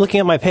 I'm looking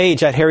at my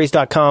page at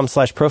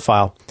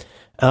harrys.com/profile.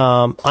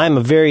 I'm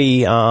a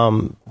very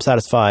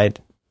satisfied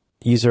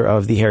user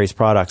of the Harry's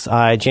products.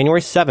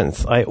 January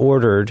 7th, I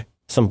ordered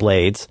some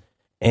blades,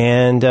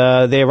 and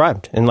they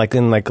arrived in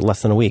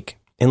less than a week.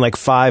 In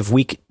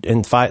probably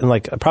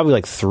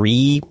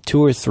 2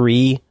 or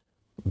 3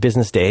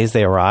 business days,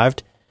 they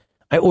arrived.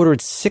 I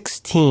ordered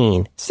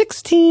 16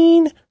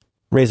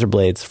 razor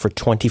blades for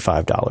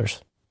 $25.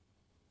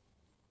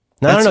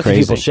 Now, I don't know if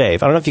people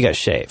shave. I don't know if you guys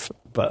shave,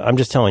 but I'm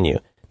just telling you,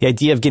 the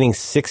idea of getting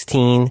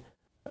 16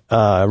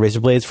 razor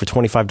blades for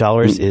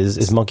 $25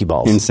 is monkey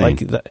balls. Insane. Like,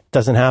 that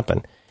doesn't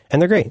happen.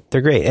 And they're great. They're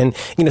great. And,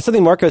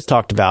 something Marco's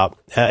talked about,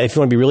 if you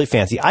want to be really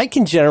fancy, I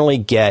can generally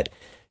get,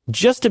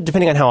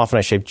 depending on how often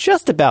I shave,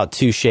 just about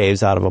 2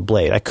 shaves out of a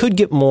blade. I could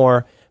get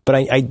more, but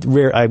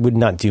I would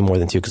not do more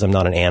than 2 because I'm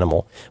not an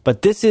animal.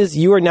 But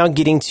you are now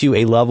getting to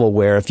a level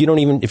where if you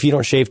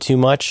don't shave too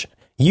much,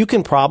 you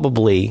can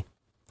probably,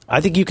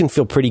 I think you can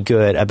feel pretty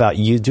good about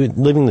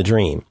living the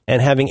dream and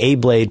having a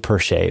blade per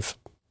shave.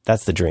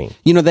 That's the dream.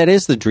 That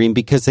is the dream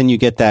because then you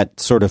get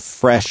that sort of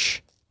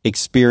fresh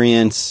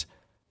experience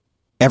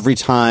every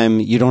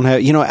time. You don't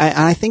have,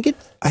 I think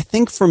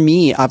for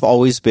me, I've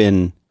always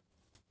been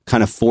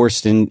kind of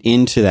forced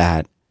into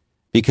that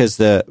because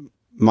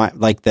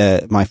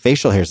my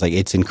facial hair is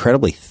it's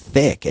incredibly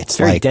thick. It's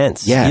very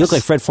dense. Yes. You look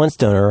like Fred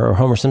Flintstone or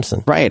Homer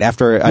Simpson. Right.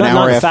 After an not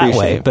hour in a after fat you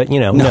way, shave. but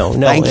No,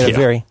 thank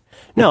you.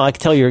 I can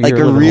tell you're like a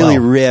living really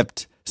well.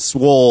 ripped,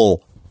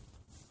 swole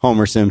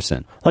Homer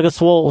Simpson. Like a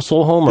swole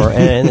Homer,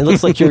 and it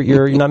looks like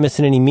you're not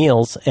missing any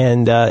meals,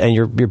 and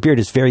your beard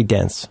is very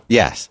dense.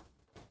 Yes.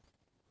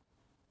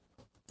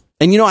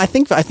 And I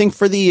think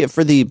for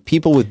the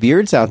people with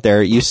beards out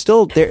there,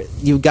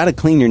 you've got to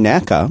clean your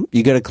neck up.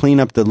 You got to clean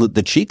up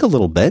the cheek a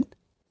little bit.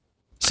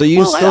 So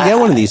you still get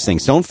one of these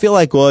things. Don't feel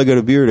like, I got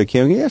a beard, I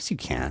can't. Yes, you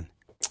can.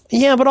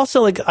 Yeah, but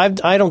also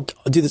I don't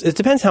do this. It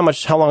depends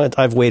how long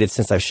I've waited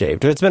since I've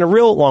shaved. If it's been a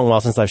real long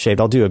while since I've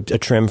shaved, I'll do a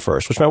trim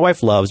first, which my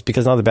wife loves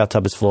because now the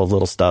bathtub is full of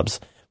little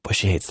stubs. Boy,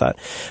 she hates that.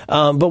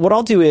 But what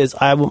I'll do is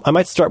I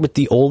might start with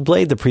the old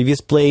blade, the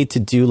previous blade, to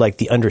do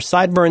the under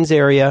sideburns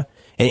area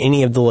and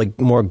any of the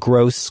more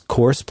gross,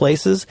 coarse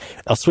places.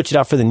 I'll switch it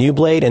out for the new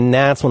blade, and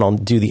that's when I'll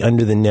do the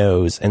under the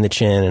nose and the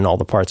chin and all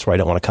the parts where I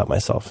don't want to cut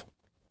myself.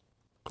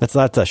 That's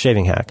a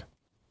shaving hack.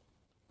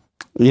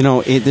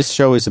 This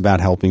show is about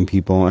helping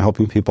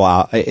people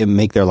out and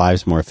make their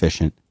lives more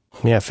efficient.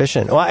 Yeah,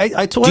 efficient.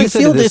 Well, do you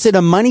feel is it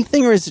a money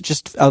thing or is it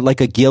just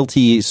like a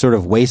guilty, sort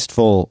of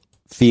wasteful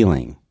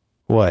feeling?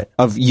 What?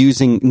 Of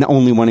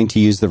only wanting to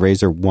use the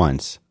razor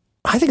once?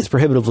 I think it's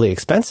prohibitively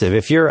expensive.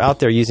 If you're out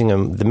there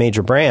using the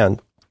major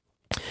brand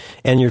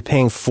and you're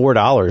paying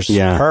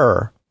 $4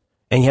 per,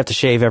 and you have to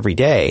shave every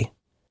day,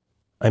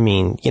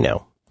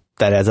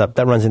 that adds up.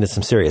 That runs into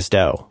some serious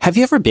dough. Have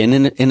you ever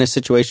been in a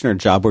situation or a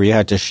job where you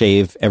had to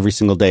shave every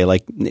single day?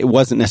 Like, it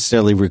wasn't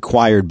necessarily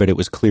required, but it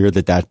was clear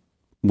that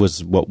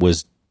was what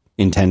was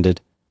intended?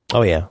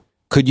 Oh, yeah.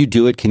 Could you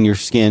do it? Can your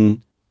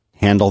skin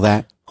handle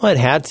that? Well, it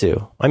had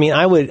to. I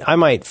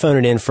might phone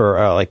it in for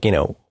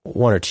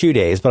 1 or 2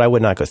 days, but I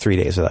would not go 3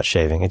 days without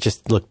shaving. It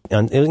just looked,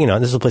 this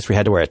is a place where you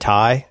had to wear a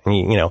tie.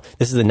 And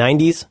this is the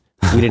 90s.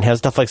 We didn't have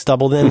stuff like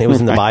Stubble then. It was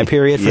in the buy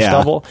period for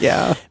Stubble.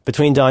 Yeah.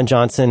 Between Don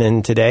Johnson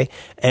and today.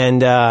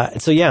 And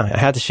so, yeah, I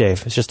had to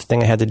shave. It's just a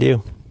thing I had to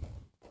do.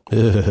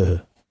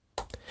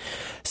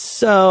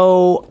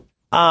 So,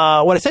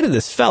 what I said to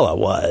this fella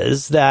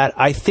was that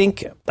I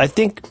think,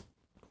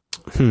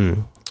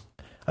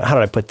 how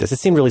did I put this? It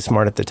seemed really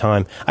smart at the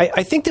time.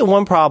 I think that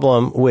one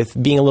problem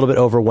with being a little bit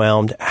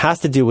overwhelmed has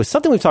to do with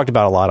something we've talked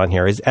about a lot on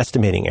here is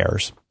estimating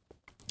errors.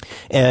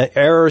 And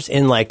errors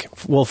in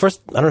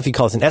first, I don't know if you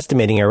call this an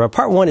estimating error, but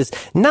part one is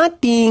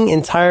not being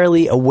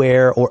entirely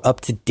aware or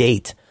up to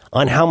date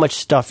on how much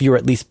stuff you're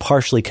at least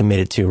partially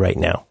committed to right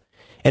now.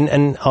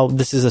 And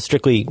this is this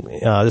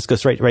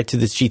goes right to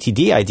this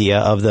GTD idea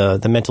of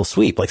the mental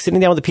sweep, like sitting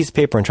down with a piece of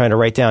paper and trying to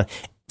write down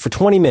for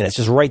 20 minutes,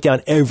 just write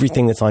down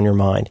everything that's on your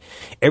mind,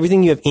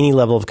 everything you have any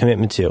level of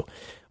commitment to,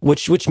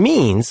 which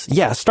means,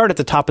 start at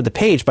the top of the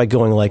page by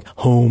going like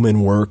home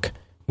and work,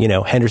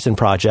 Henderson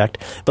Project.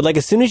 But like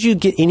as soon as you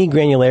get any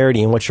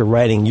granularity in what you're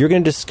writing, you're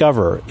going to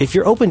discover, if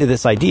you're open to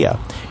this idea,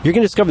 you're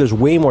going to discover there's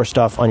way more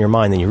stuff on your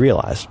mind than you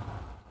realize.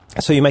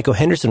 So you might go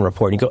Henderson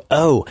Report and you go,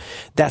 oh,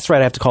 that's right,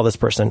 I have to call this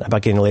person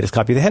about getting the latest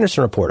copy of the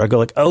Henderson Report. Or go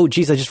like, oh,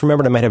 geez, I just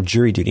remembered I might have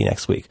jury duty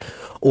next week.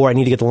 Or I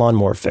need to get the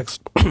lawnmower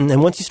fixed.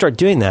 And once you start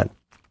doing that,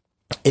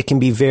 it can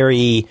be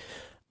very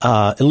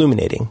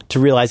illuminating to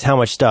realize how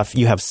much stuff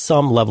you have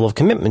some level of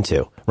commitment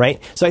to, right?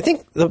 So I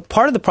think the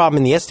part of the problem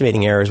in the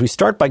estimating error is we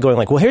start by going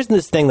like, well, here's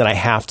this thing that I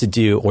have to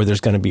do or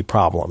there's going to be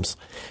problems.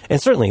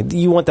 And certainly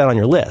you want that on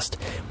your list.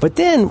 But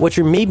then what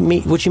you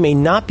may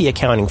not be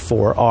accounting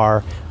for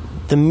are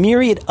the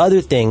myriad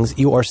other things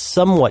you are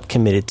somewhat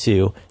committed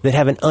to that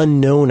have an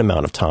unknown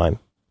amount of time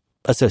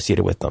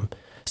associated with them.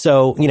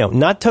 So,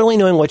 not totally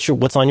knowing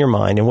what's on your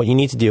mind and what you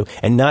need to do,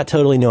 and not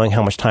totally knowing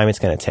how much time it's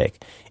going to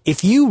take.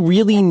 If you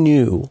really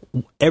knew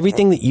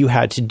everything that you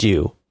had to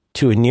do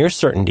to a near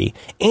certainty,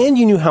 and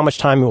you knew how much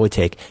time it would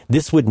take,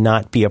 this would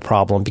not be a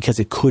problem because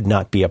it could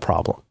not be a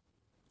problem,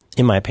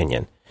 in my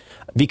opinion.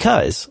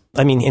 Because,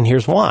 and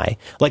here's why.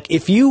 Like,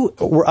 if you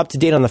were up to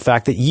date on the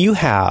fact that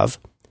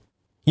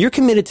you're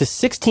committed to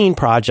 16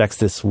 projects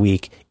this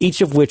week, each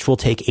of which will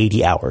take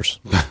 80 hours.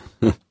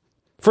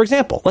 For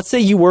example, let's say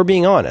you were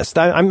being honest.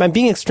 I'm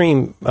being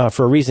extreme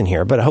for a reason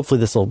here, but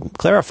hopefully this will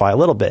clarify a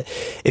little bit.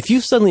 If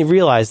you suddenly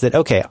realize that,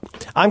 okay,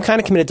 I'm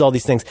kind of committed to all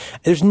these things,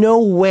 there's no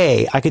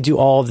way I could do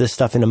all of this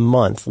stuff in a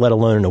month, let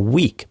alone in a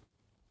week.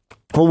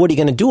 Well, what are you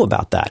going to do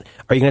about that?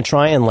 Are you going to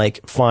try and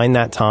find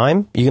that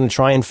time? You're going to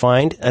try and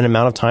find an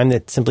amount of time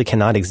that simply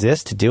cannot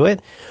exist to do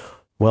it?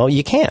 Well,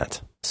 you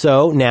can't.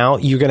 So now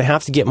you're going to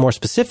have to get more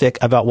specific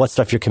about what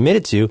stuff you're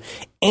committed to,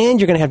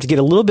 and you're going to have to get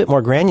a little bit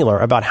more granular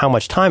about how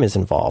much time is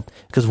involved.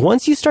 Because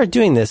once you start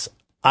doing this,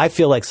 I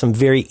feel like some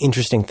very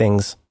interesting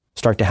things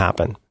start to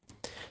happen.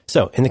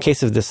 So in the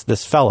case of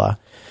this fella,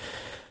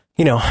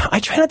 I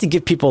try not to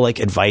give people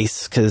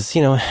advice because,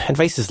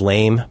 advice is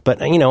lame.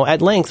 But,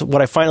 at length,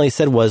 what I finally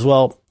said was,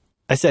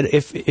 I said,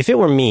 if it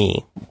were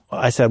me,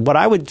 I said, what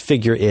I would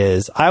figure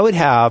is I would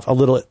have a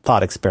little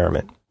thought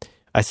experiment.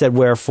 I said,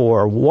 where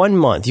for 1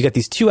 month, you got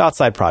these two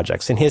outside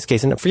projects. In his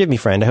case, and forgive me,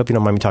 friend, I hope you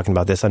don't mind me talking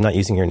about this. I'm not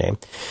using your name.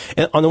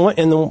 And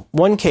in the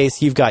one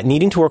case, you've got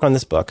needing to work on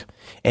this book.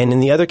 And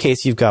in the other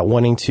case, you've got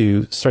wanting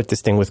to start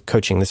this thing with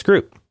coaching this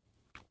group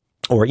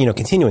or,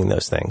 continuing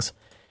those things.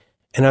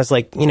 And I was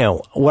like,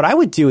 what I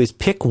would do is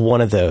pick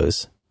one of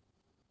those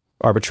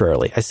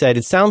arbitrarily. I said,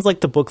 it sounds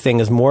like the book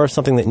thing is more of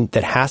something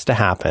that has to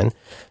happen.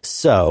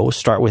 So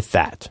start with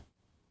that.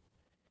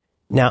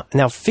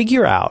 Now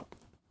figure out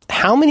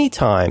how many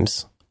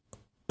times,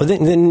 is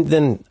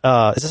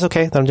this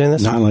okay that I'm doing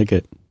this? No, I like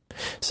it.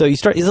 So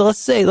let's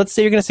say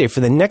you're going to say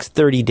for the next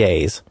 30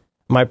 days,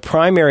 my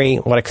primary,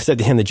 what I said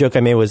to him, the joke I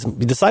made was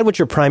decide what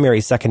your primary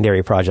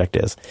secondary project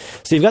is.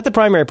 So you've got the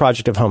primary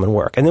project of home and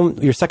work, and then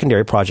your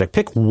secondary project,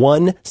 pick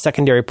one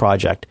secondary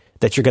project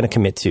that you're going to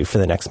commit to for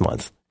the next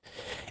month.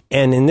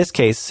 And in this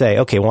case, say,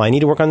 okay, well, I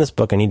need to work on this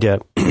book. I need to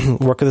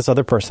work with this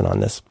other person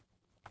on this.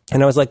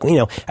 And I was like,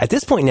 at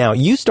this point now,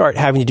 you start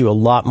having to do a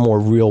lot more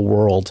real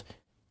world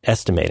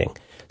estimating.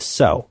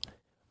 So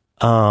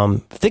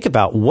think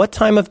about what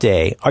time of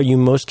day are you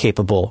most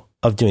capable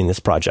of doing this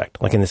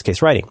project? Like in this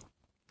case, writing.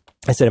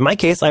 I said, in my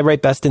case, I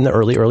write best in the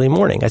early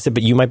morning. I said,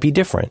 but you might be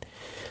different.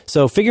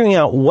 So figuring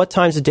out what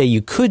times of day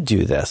you could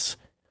do this,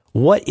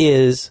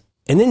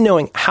 and then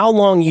knowing how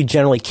long you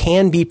generally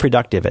can be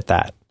productive at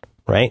that.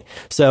 Right.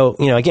 So,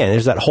 again,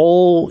 there's that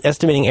whole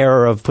estimating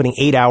error of putting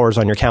 8 hours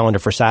on your calendar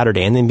for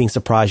Saturday and then being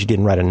surprised you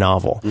didn't write a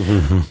novel.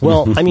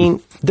 Well,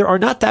 there are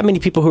not that many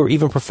people who are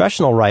even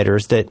professional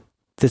writers that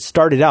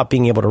started out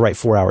being able to write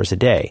 4 hours a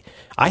day.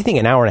 I think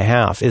an hour and a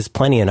half is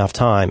plenty enough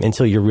time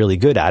until you're really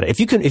good at it. If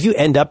you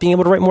end up being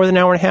able to write more than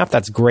an hour and a half,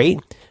 that's great.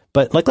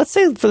 But let's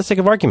say for the sake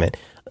of argument,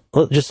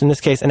 just in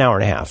this case, an hour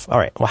and a half. All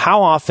right. Well,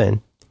 how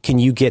often can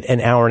you get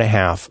an hour and a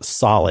half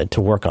solid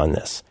to work on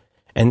this?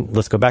 And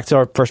let's go back to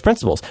our first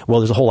principles.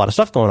 Well, there's a whole lot of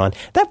stuff going on.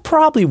 That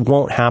probably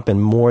won't happen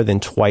more than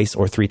twice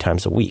or 3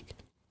 times a week.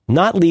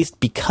 Not least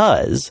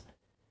because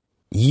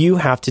you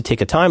have to take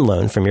a time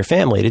loan from your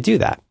family to do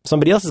that.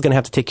 Somebody else is going to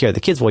have to take care of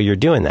the kids while you're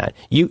doing that.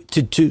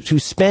 To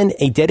spend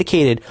a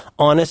dedicated,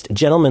 honest,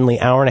 gentlemanly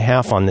hour and a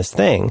half on this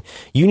thing,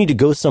 you need to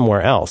go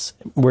somewhere else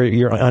where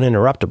you're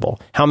uninterruptible.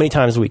 How many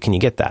times a week can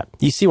you get that?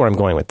 You see where I'm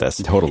going with this?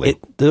 Totally.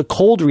 The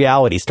cold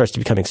reality starts to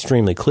become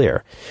extremely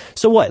clear.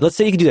 So what? Let's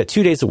say you can do that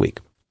 2 days a week.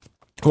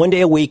 One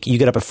day a week, you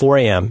get up at 4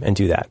 a.m. and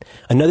do that.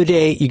 Another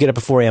day, you get up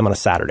at 4 a.m. on a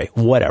Saturday.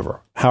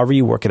 Whatever. However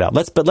you work it out.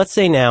 Let's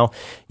say now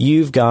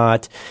you've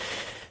got...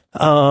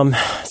 so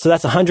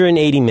that's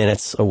 180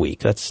 minutes a week.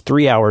 That's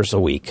 3 hours a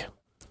week,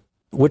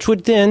 which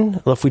would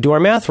then, if we do our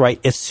math right,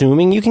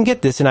 assuming you can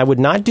get this, and I would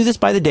not do this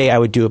by the day, I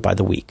would do it by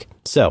the week.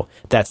 So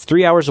that's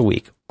 3 hours a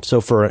week. So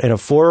in a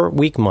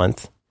 4-week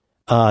month,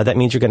 that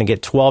means you're going to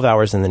get 12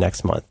 hours in the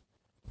next month.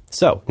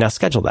 So now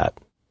schedule that.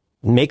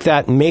 Make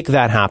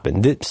that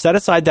happen. Set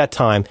aside that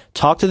time.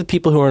 Talk to the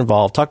people who are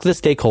involved. Talk to the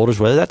stakeholders,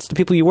 whether that's the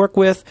people you work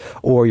with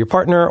or your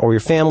partner or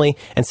your family,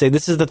 and say,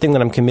 this is the thing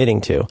that I'm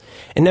committing to.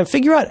 And then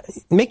figure out,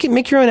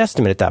 make your own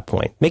estimate at that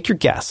point. Make your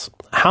guess.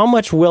 How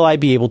much will I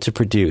be able to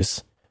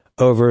produce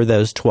over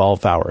those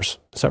 12 hours?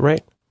 Is that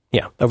right?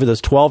 Yeah, over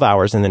those 12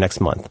 hours in the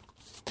next month.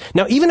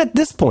 Now, even at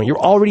this point, you're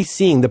already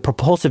seeing the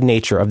propulsive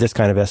nature of this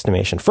kind of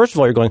estimation. First of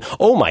all, you're going,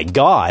 oh my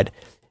God,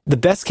 the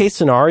best case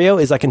scenario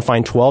is I can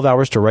find 12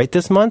 hours to write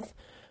this month.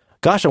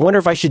 Gosh, I wonder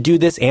if I should do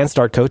this and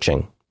start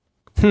coaching.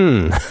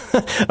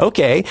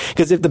 Okay.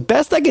 Because if the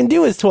best I can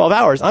do is 12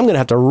 hours, I'm going to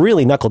have to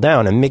really knuckle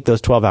down and make those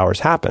 12 hours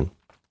happen.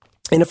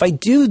 And if I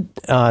do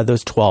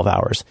those 12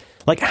 hours,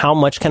 like how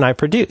much can I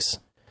produce?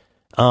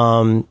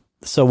 So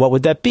what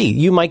would that be?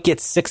 You might get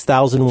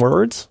 6,000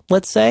 words,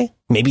 let's say,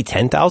 maybe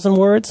 10,000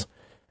 words.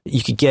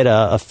 You could get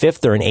a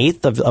fifth or an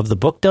eighth of the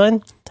book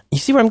done. You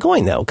see where I'm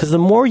going, though, because the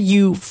more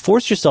you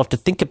force yourself to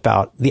think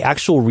about the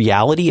actual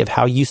reality of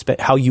how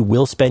you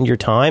will spend your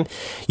time,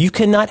 you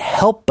cannot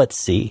help but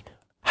see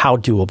how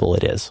doable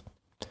it is.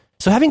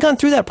 So having gone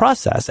through that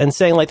process and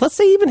saying, like, let's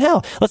say you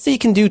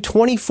can do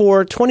 20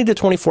 to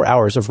 24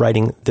 hours of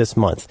writing this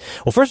month.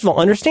 Well, first of all,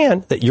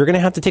 understand that you're going to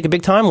have to take a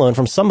big time loan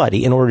from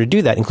somebody in order to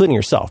do that, including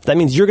yourself. That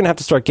means you're going to have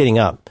to start getting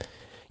up.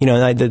 You know,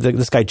 and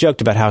this guy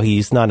joked about how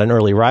he's not an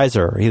early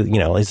riser. He's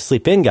a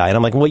sleep in guy. And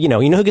I'm like, well, you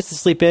know who gets to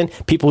sleep in?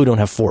 People who don't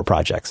have 4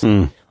 projects.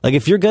 Like,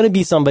 if you're going to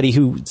be somebody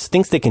who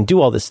thinks they can do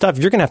all this stuff,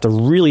 you're going to have to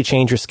really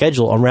change your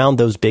schedule around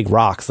those big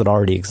rocks that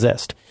already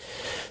exist.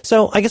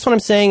 So I guess what I'm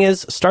saying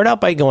is start out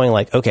by going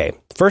like, okay,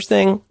 first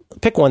thing,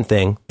 pick one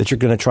thing that you're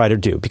going to try to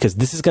do, because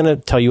this is going to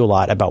tell you a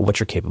lot about what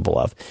you're capable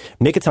of.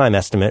 Make a time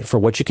estimate for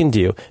what you can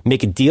do.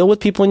 Make a deal with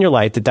people in your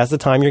life that that's the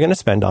time you're going to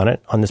spend on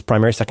it, on this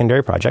primary,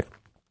 secondary project.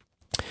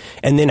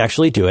 And then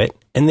actually do it.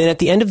 And then at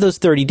the end of those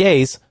 30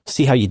 days,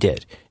 see how you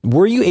did.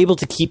 Were you able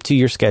to keep to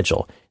your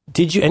schedule?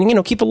 Did you,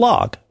 and keep a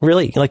log,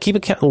 really, like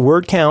keep a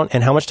word count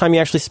and how much time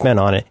you actually spent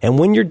on it. And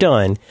when you're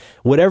done,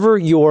 whatever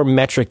your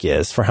metric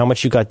is for how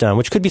much you got done,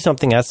 which could be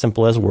something as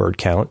simple as word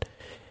count,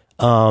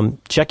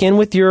 check in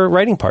with your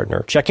writing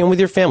partner, check in with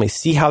your family,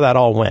 see how that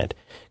all went.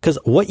 Because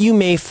what you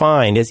may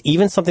find is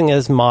even something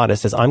as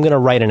modest as I'm going to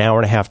write an hour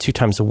and a half 2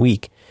 times a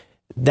week,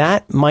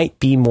 that might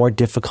be more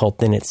difficult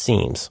than it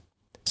seems.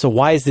 So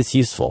why is this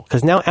useful?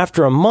 Because now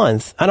after a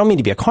month, I don't mean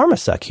to be a karma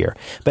suck here,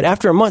 but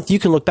after a month, you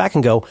can look back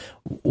and go,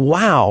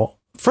 wow,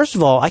 first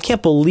of all, I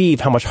can't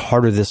believe how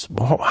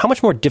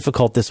much more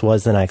difficult this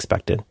was than I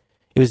expected.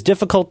 It was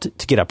difficult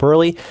to get up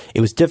early. It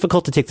was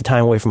difficult to take the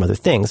time away from other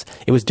things.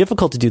 It was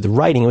difficult to do the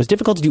writing. It was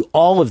difficult to do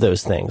all of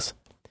those things.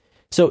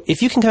 So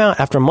if you can come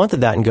out after a month of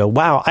that and go,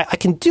 wow, I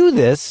can do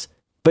this,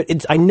 but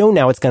I know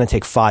now it's going to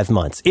take 5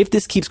 months. If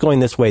this keeps going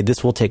this way,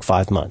 this will take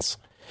 5 months.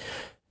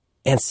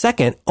 And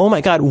second, oh my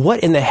God,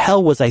 what in the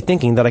hell was I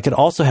thinking that I could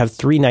also have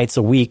 3 nights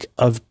a week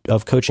of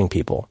coaching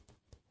people?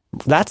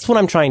 That's what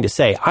I'm trying to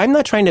say. I'm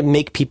not trying to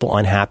make people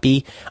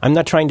unhappy. I'm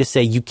not trying to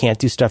say you can't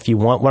do stuff you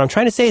want. What I'm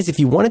trying to say is if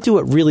you want to do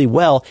it really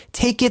well,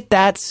 take it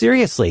that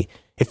seriously.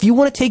 If you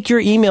want to take your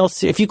email,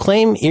 if you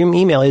claim your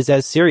email is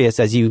as serious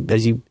as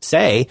you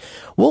say,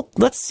 well,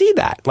 let's see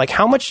that. Like,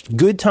 how much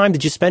good time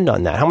did you spend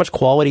on that? How much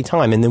quality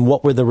time? And then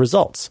what were the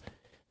results?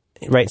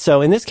 Right. So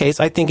in this case,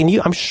 I think, and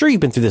I'm sure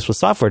you've been through this with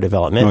software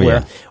development,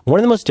 where one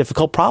of the most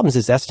difficult problems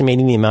is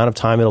estimating the amount of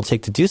time it'll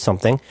take to do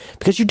something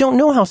because you don't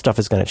know how stuff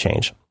is going to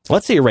change.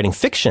 Let's say you're writing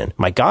fiction.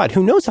 My God,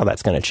 who knows how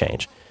that's going to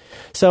change?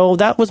 So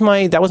that was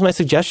my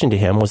suggestion to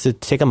him, was to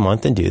take a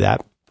month and do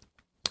that,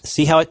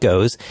 see how it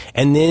goes,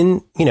 and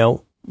then,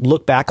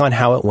 look back on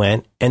how it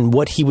went and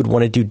what he would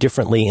want to do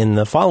differently in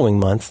the following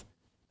month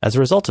as a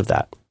result of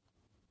that.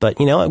 But,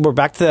 we're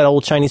back to that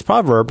old Chinese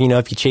proverb,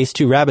 if you chase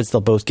 2 rabbits, they'll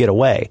both get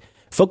away.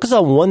 Focus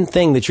on one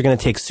thing that you're going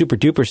to take super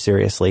duper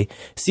seriously.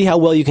 See how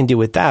well you can do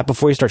with that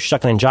before you start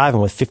shucking and jiving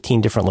with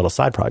 15 different little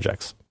side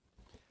projects.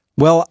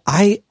 Well,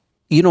 the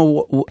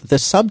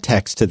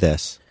subtext to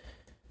this,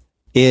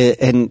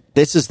 and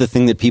this is the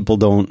thing that people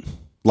don't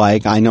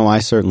like, I know I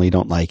certainly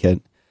don't like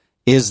it,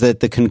 is that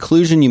the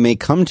conclusion you may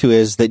come to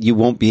is that you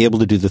won't be able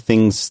to do the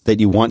things that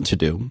you want to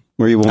do,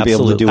 or you won't be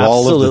able to do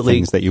all of the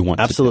things that you want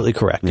to do. Absolutely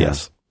correct,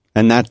 yes.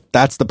 And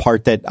that's the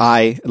part that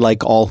I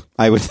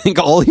would think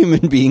all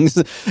human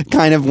beings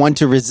kind of want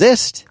to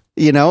resist,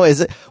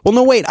 is it, well,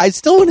 no, wait, I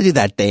still want to do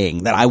that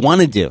thing that I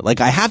want to do.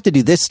 Like I have to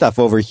do this stuff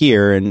over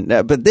here. And,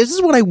 but this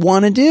is what I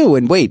want to do.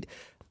 And wait,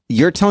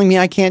 you're telling me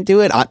I can't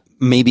do it.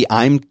 Maybe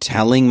I'm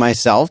telling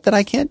myself that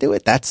I can't do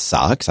it. That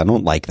sucks. I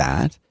don't like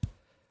that.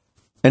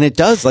 And it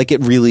does, like,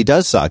 it really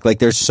does suck. Like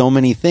there's so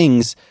many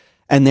things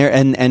and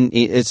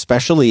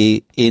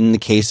especially in the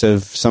case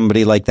of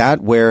somebody like that,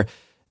 where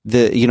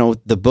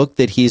the book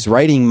that he's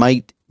writing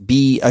might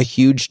be a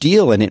huge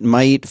deal and it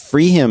might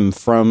free him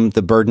from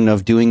the burden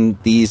of doing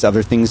these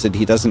other things that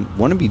he doesn't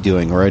want to be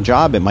doing, or a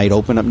job. It might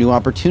open up new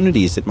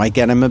opportunities. It might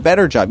get him a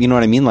better job. You know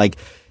what I mean? Like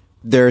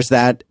there's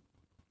that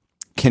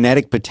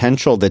kinetic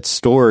potential that's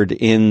stored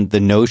in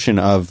the notion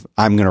of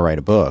I'm going to write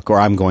a book, or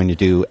I'm going to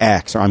do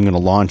X, or I'm going to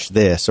launch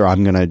this, or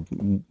I'm going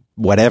to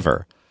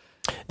whatever.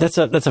 That's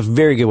a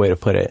very good way to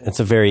put it. It's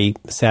a very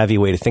savvy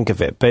way to think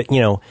of it. But,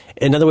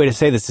 another way to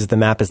say this is the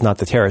map is not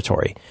the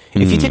territory.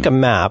 If you take a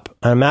map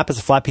is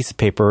a flat piece of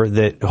paper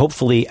that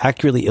hopefully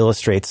accurately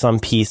illustrates some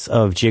piece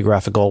of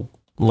geographical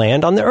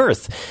land on the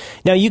earth.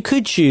 Now, you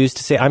could choose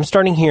to say, I'm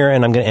starting here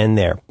and I'm going to end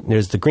there.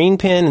 There's the green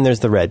pin and there's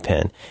the red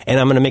pin. And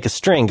I'm going to make a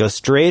string go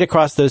straight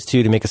across those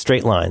two to make a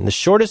straight line, the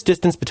shortest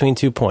distance between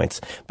 2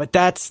 points. But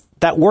that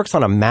works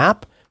on a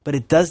map, but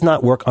it does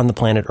not work on the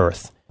planet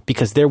Earth.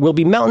 Because there will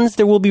be mountains,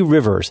 there will be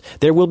rivers,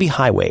 there will be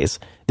highways.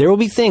 There will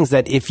be things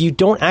that if you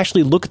don't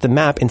actually look at the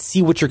map and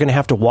see what you're going to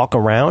have to walk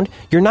around,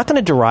 you're not going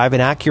to derive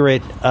an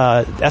accurate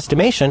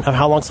estimation of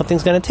how long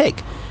something's going to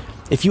take.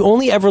 If you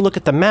only ever look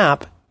at the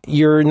map,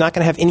 you're not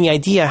going to have any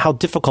idea how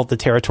difficult the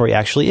territory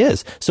actually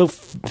is. So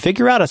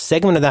figure out a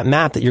segment of that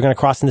map that you're going to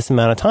cross in this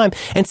amount of time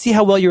and see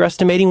how well your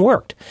estimating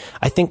worked.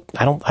 I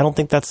don't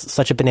think that's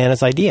such a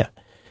bananas idea.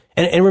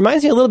 And it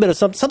reminds me a little bit of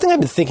something I've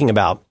been thinking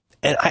about.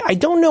 And I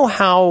don't know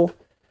how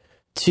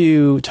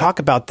to talk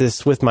about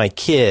this with my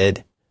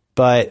kid,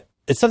 but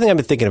it's something I've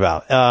been thinking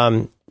about.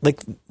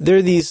 There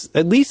are these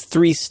at least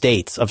 3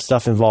 states of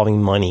stuff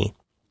involving money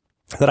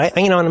that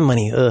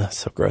money,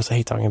 so gross. I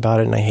hate talking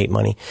about it and I hate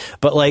money.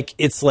 But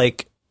it's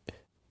like,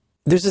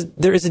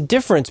 there is a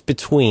difference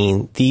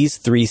between these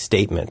 3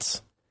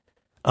 statements.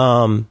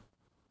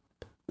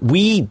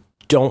 We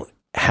don't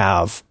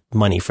have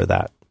money for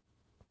that.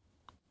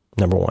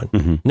 Number 1.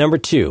 Mm-hmm. Number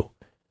 2,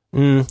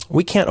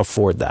 we can't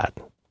afford that.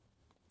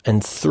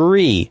 And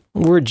 3,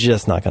 we're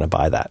just not going to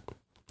buy that.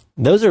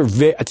 Those are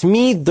to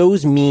me,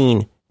 those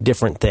mean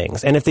different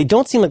things. And if they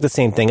don't seem like the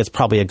same thing, it's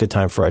probably a good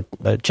time for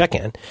a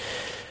check-in.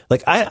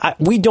 Like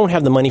we don't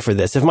have the money for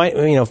this. If my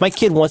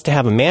kid wants to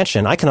have a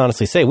mansion, I can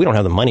honestly say we don't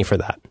have the money for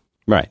that.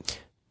 Right.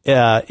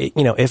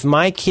 If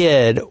my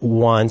kid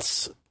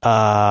wants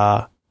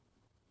another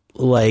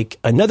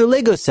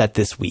Lego set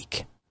this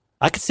week,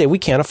 I could say we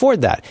can't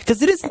afford that,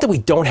 because it isn't that we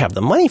don't have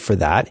the money for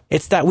that.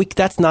 It's that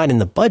that's not in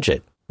the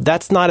budget.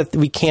 That's not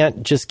we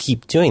can't just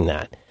keep doing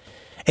that.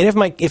 And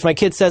if my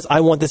kid says,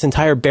 I want this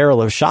entire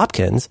barrel of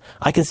Shopkins,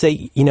 I can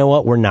say, you know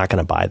what, we're not going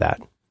to buy that.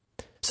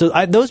 So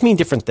those mean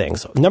different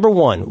things. Number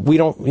 1, we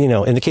don't,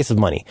 in the case of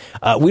money,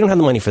 we don't have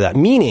the money for that,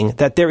 meaning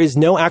that there is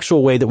no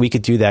actual way that we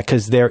could do that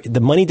because the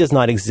money does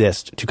not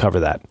exist to cover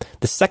that.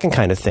 The second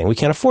kind of thing, we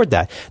can't afford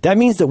that. That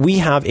means that we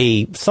have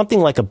something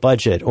like a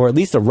budget, or at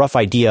least a rough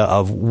idea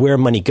of where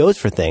money goes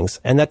for things,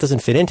 and that doesn't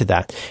fit into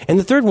that. And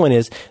the third one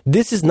is,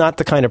 this is not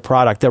the kind of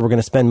product that we're going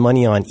to spend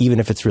money on, even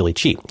if it's really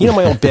cheap.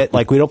 My old bit,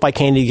 we don't buy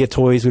candy to get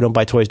toys, we don't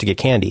buy toys to get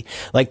candy.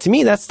 To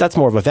me, that's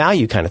more of a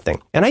value kind of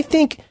thing. And I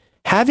think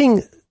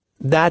having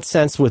that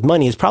sense with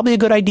money is probably a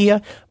good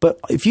idea, but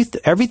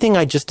everything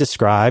I just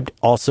described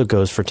also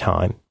goes for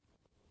time.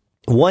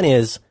 One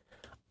is,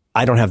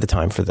 I don't have the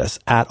time for this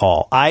at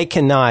all. I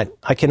cannot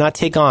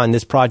take on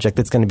this project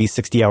that's going to be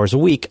 60 hours a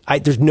week.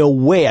 There's no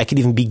way I could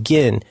even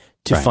begin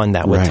to fund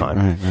that with time.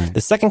 Right.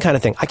 The second kind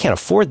of thing, I can't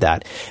afford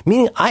that.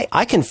 Meaning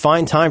I can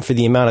find time for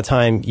the amount of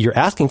time you're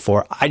asking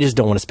for. I just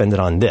don't want to spend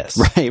it on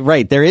this.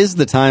 Right. There is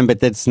the time,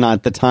 but that's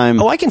not the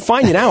time. Oh, I can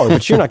find an hour,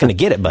 but you're not going to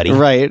get it, buddy.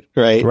 Right.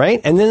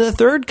 And then the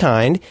third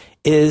kind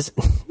is,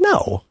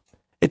 no,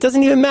 it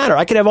doesn't even matter.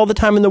 I could have all the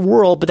time in the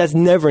world, but that's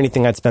never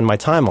anything I'd spend my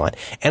time on.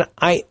 And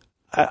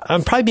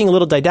I'm probably being a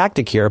little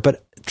didactic here,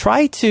 but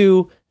try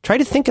to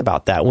think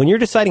about that. When you're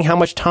deciding how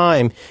much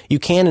time you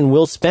can and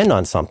will spend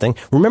on something,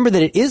 remember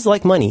that it is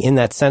like money in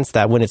that sense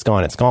that when it's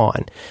gone, it's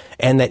gone.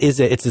 And that it's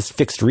this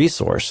fixed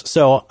resource.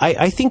 So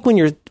I think when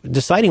you're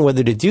deciding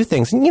whether to do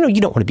things,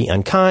 you don't want to be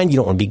unkind. You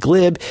don't want to be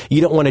glib.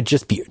 You don't want to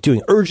just be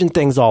doing urgent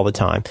things all the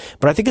time.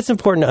 But I think it's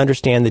important to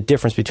understand the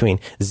difference between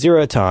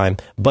zero time,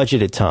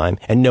 budgeted time,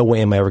 and no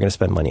way am I ever going to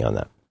spend money on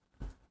that.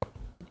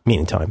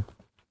 Meaning time.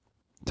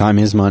 Time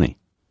is money.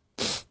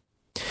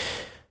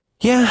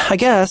 Yeah, I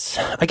guess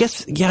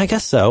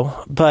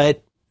so.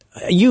 But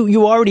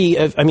you already,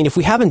 if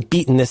we haven't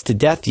beaten this to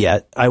death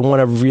yet, I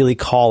want to really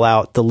call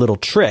out the little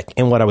trick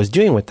in what I was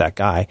doing with that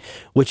guy,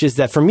 which is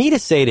that for me to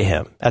say to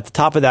him at the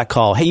top of that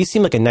call, hey, you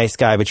seem like a nice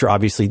guy, but you're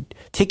obviously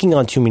taking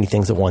on too many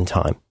things at one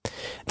time.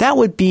 That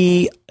would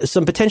be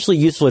some potentially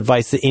useful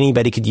advice that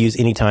anybody could use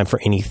anytime for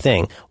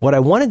anything. What I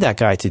wanted that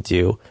guy to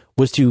do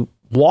was to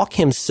walk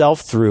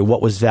himself through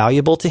what was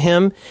valuable to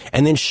him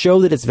and then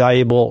show that it's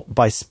valuable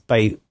by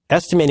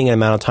estimating an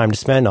amount of time to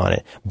spend on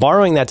it,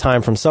 borrowing that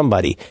time from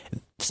somebody,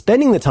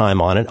 spending the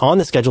time on it on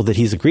the schedule that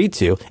he's agreed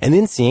to, and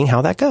then seeing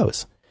how that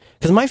goes.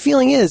 Because my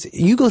feeling is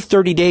you go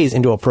 30 days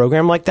into a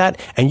program like that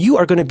and you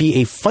are going to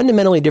be a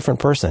fundamentally different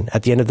person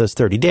at the end of those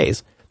 30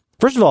 days.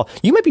 First of all,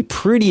 you might be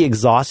pretty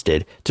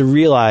exhausted to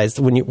realize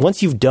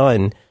once you've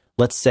done,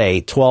 let's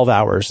say 12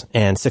 hours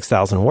and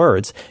 6,000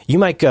 words, you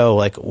might go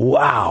like,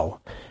 wow,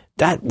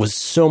 that was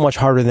so much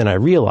harder than I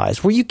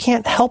realized, where you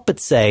can't help but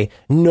say,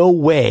 no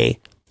way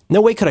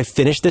could I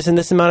finish this in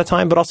this amount of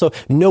time, but also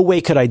no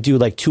way could I do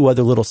like 2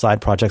 other little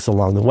side projects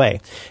along the way.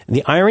 And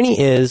the irony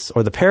is,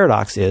 or the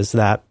paradox is,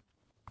 that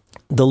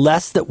the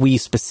less that we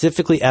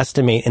specifically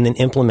estimate and then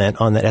implement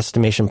on that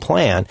estimation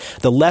plan,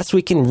 the less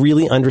we can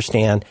really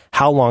understand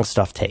how long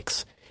stuff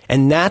takes.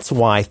 And that's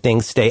why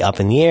things stay up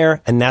in the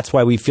air. And that's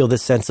why we feel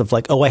this sense of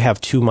like, oh, I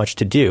have too much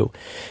to do.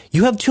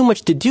 You have too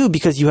much to do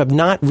because you have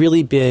not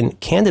really been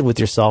candid with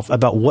yourself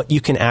about what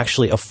you can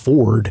actually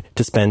afford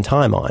to spend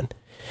time on.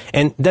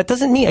 And that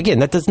doesn't mean, again,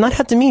 that does not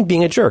have to mean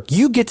being a jerk.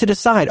 You get to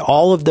decide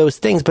all of those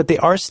things, but they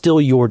are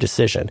still your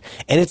decision.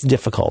 And it's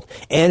difficult.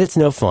 And it's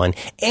no fun.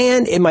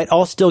 And it might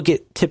all still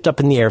get tipped up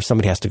in the air if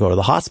somebody has to go to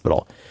the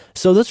hospital.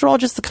 So those are all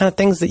just the kind of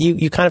things that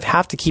you kind of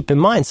have to keep in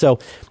mind. So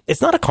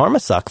it's not a karma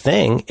suck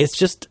thing. It's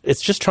just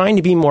trying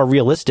to be more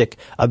realistic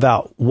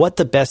about what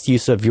the best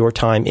use of your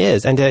time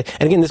is. And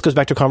again, this goes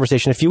back to a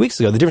conversation a few weeks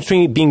ago, the difference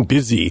between being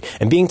busy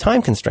and being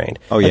time constrained.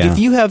 Oh, yeah.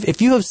 Like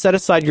if you have set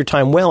aside your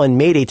time well and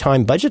made a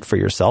time budget for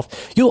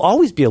yourself, you'll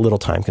always be a little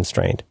time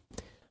constrained.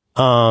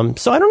 So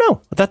I don't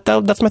know.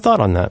 That's my thought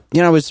on that.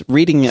 You know, I was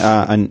reading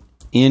an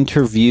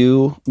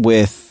interview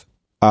with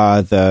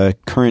the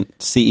current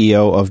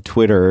CEO of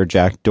Twitter,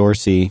 Jack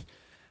Dorsey,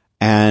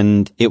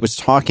 and it was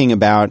talking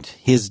about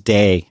his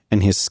day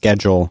and his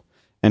schedule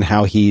and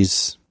how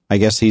he's the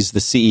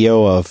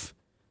CEO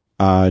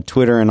of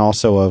Twitter and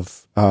also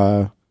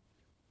of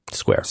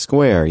Square.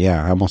 Square,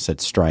 yeah, I almost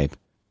said Stripe.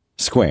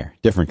 Square,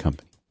 different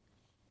company.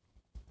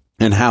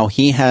 And how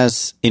he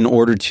has, in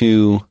order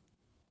to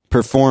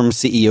perform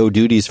CEO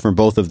duties for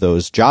both of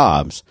those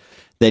jobs,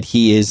 that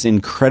he is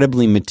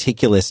incredibly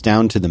meticulous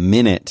down to the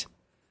minute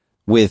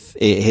with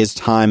his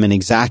time and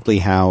exactly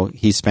how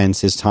he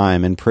spends his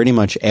time. And pretty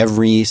much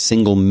every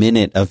single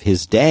minute of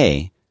his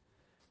day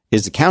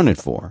is accounted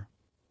for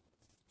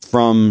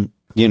from,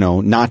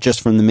 not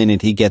just from the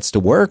minute he gets to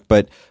work,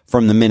 but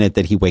from the minute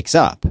that he wakes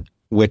up,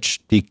 which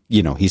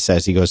he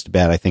says he goes to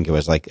bed. I think it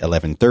was like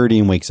 11:30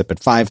 and wakes up at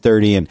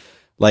 5:30. And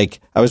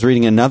like, I was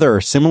reading another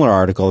similar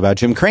article about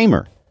Jim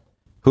Cramer,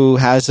 who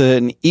has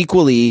an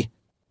equally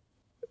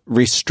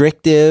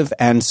restrictive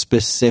and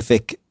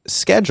specific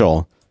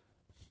schedule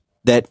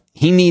that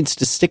he needs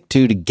to stick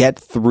to get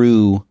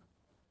through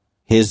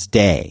his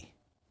day.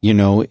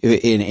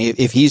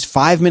 If he's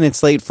 5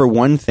 minutes late for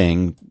one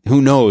thing,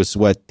 who knows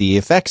what the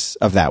effects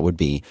of that would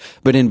be.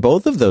 But in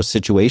both of those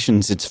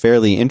situations, it's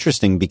fairly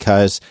interesting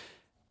because,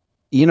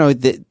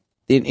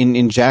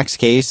 in Jack's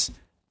case,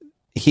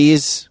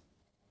 he's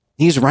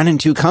running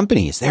 2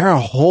 companies. There are a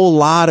whole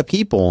lot of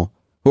people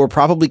who are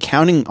probably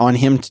counting on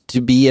him to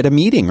be at a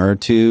meeting or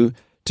to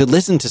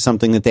listen to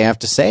something that they have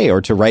to say or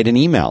to write an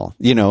email,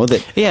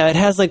 Yeah, it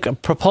has like a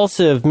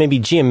propulsive, maybe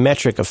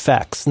geometric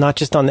effects, not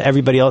just on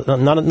everybody else,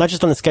 not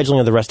just on the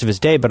scheduling of the rest of his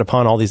day, but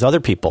upon all these other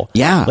people.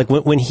 Yeah. Like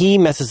when he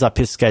messes up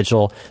his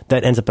schedule,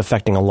 that ends up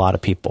affecting a lot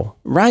of people.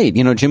 Right.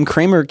 Jim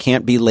Cramer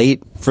can't be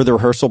late for the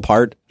rehearsal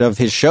part of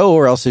his show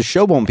or else his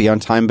show won't be on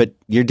time, but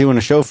you're doing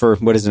a show for,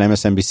 what is it,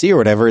 MSNBC or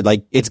whatever,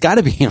 like it's got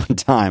to be on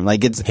time.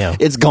 Like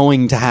it's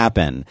going to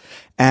happen.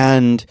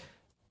 And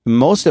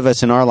most of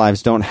us in our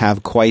lives don't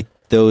have quite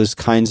those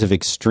kinds of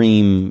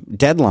extreme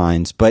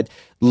deadlines, but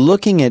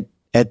looking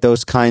at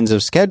those kinds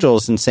of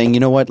schedules and saying,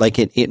 you know what, like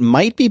it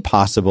might be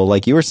possible,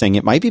 like you were saying,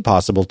 it might be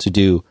possible to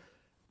do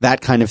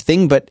that kind of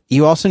thing, but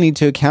you also need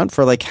to account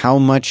for like how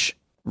much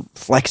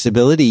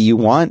flexibility you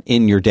want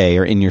in your day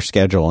or in your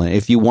schedule. And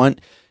if you want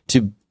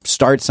to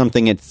start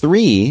something at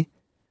 3,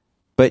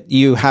 but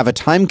you have a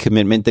time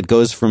commitment that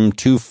goes from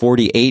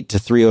 2:48 to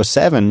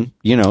 3:07,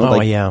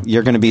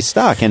 you're going to be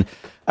stuck. And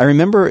I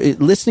remember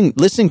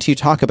listening to you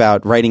talk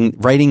about writing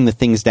the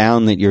things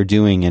down that you're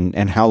doing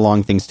and how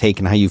long things take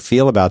and how you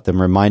feel about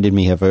them reminded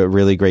me of a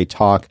really great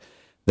talk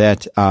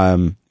that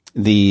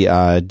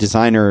the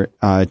designer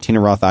Tina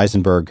Roth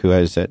Eisenberg, who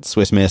is at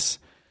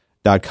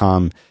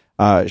SwissMiss.com,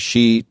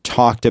 she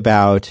talked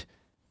about.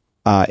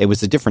 It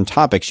was a different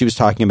topic. She was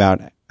talking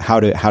about how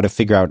to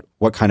figure out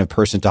what kind of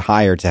person to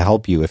hire to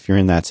help you if you're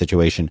in that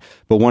situation.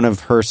 But one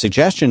of her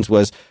suggestions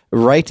was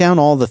write down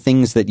all the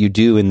things that you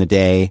do in the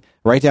day,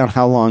 write down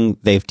how long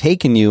they've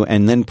taken you,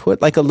 and then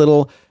put like a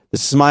little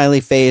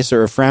smiley face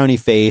or a frowny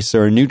face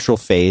or a neutral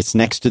face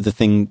next to the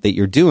thing that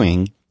you're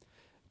doing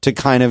to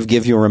kind of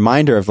give you a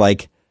reminder of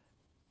like,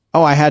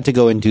 oh, I had to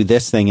go and do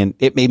this thing and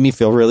it made me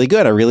feel really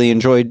good. I really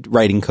enjoyed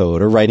writing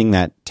code or writing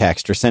that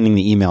text or sending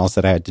the emails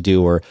that I had to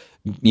do or,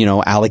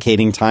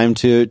 allocating time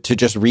to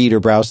just read or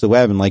browse the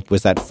web and like,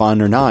 was that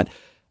fun or not?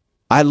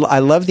 I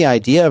love the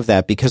idea of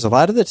that because a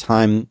lot of the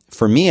time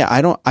for me,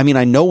 I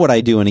know what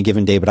I do in a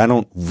given day, but I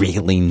don't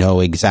really know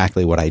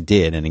exactly what I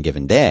did in a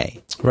given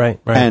day. Right.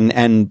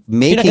 And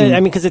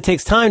making, because it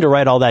takes time to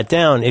write all that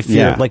down. If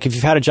you're like, if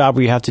you've had a job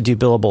where you have to do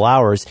billable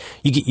hours,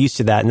 you get used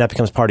to that and that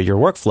becomes part of your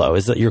workflow,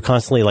 is that you're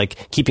constantly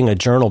like keeping a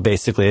journal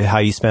basically of how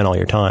you spend all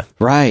your time.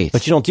 Right.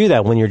 But you don't do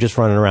that when you're just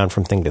running around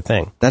from thing to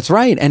thing. That's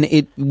right. And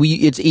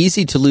it's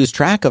easy to lose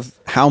track of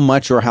how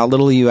much or how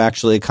little you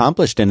actually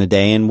accomplished in a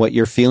day and what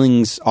your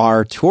feelings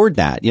are toward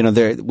that. You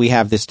know, we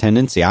have this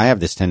tendency, I have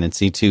this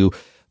tendency to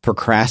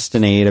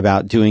procrastinate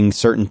about doing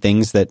certain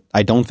things that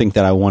I don't think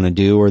that I want to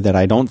do or that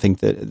I don't think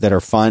that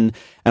are fun.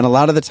 And a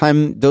lot of the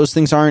time, those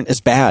things aren't as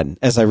bad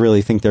as I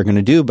really think they're going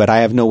to do, but I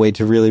have no way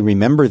to really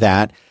remember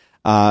that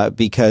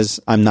because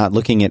I'm not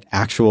looking at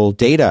actual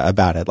data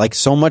about it. Like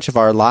so much of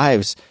our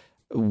lives,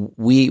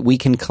 we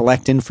can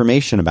collect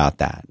information about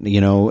that. You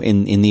know,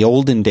 in the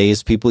olden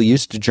days, people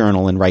used to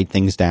journal and write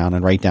things down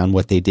and write down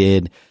what they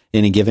did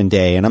in a given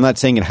day. And I'm not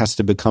saying it has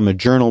to become a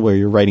journal where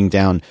you're writing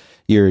down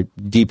your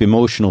deep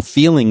emotional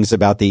feelings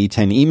about the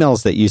 10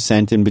 emails that you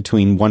sent in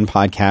between one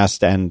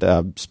podcast and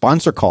a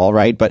sponsor call,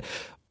 right? But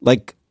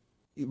like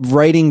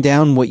writing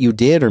down what you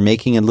did or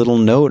making a little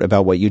note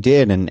about what you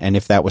did and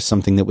if that was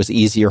something that was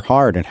easy or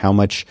hard and how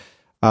much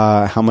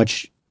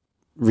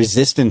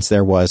resistance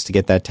there was to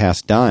get that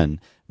task done,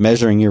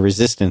 measuring your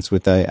resistance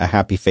with a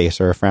happy face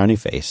or a frowny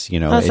face, you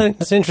know.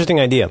 That's an interesting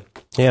idea.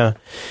 Yeah.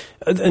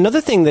 Another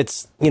thing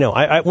that's, you know,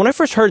 when I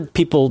first heard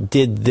people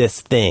did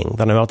this thing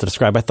that I'm about to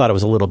describe, I thought it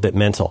was a little bit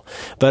mental.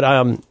 But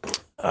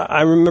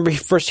I remember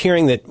first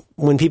hearing that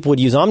when people would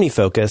use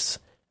OmniFocus,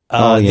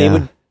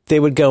 they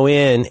would go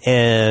in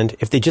and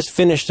if they just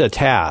finished a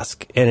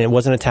task and it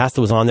wasn't a task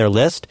that was on their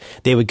list,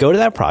 they would go to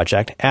that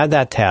project, add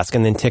that task,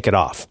 and then tick it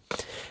off.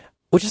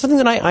 Which is something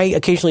that I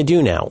occasionally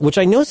do now, which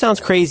I know sounds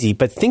crazy,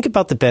 but think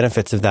about the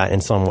benefits of that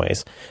in some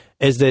ways.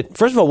 Is that,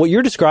 first of all, what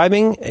you're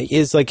describing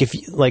is like,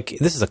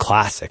 this is a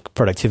classic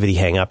productivity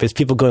hang up, is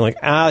people going like,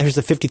 here's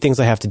the 50 things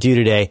I have to do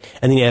today,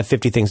 and then you have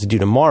 50 things to do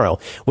tomorrow.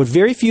 What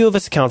very few of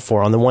us account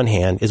for, on the one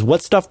hand, is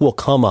what stuff will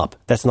come up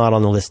that's not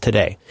on the list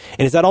today.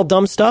 And is that all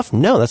dumb stuff?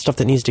 No, that's stuff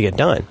that needs to get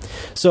done.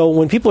 So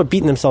when people are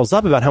beating themselves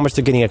up about how much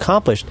they're getting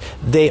accomplished,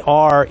 they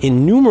are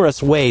in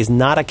numerous ways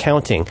not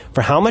accounting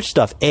for how much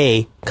stuff,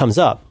 A, comes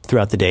up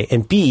throughout the day,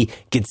 and B,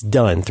 gets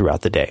done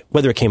throughout the day,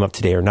 whether it came up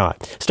today or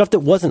not. Stuff that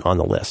wasn't on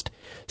the list.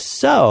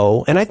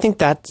 So, and I think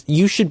that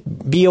you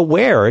should be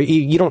aware,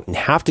 you don't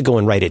have to go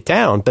and write it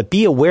down, but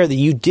be aware that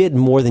you did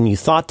more than you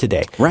thought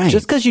today. Right.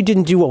 Just because you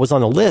didn't do what was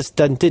on the list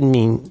doesn't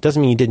mean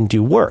you didn't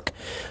do work.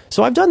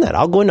 So I've done that.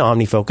 I'll go into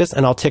OmniFocus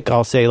and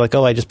I'll say like,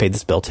 oh, I just paid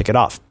this bill, tick it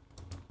off.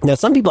 Now,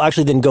 some people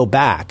actually then go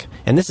back,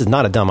 and this is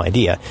not a dumb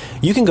idea.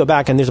 You can go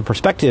back and there's a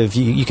perspective.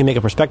 You can make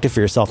a perspective for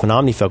yourself in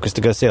OmniFocus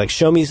to go say, like,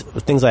 show me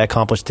things I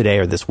accomplished today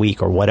or this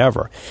week or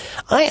whatever.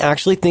 I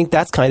actually think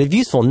that's kind of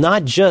useful,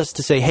 not just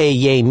to say, hey,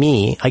 yay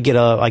me, I get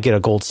a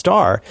gold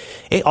star.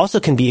 It also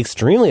can be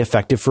extremely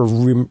effective for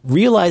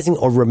realizing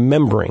or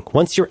remembering,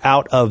 once you're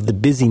out of the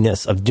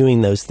busyness of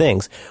doing those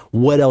things,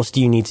 what else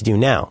do you need to do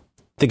now?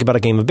 Think about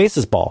a game of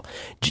baseball.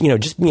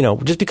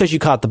 Just because you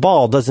caught the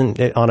ball doesn't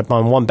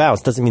on one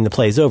bounce doesn't mean the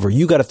play is over.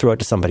 You got to throw it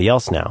to somebody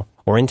else now.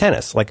 Or in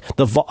tennis, like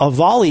a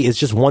volley is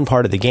just one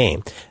part of the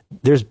game.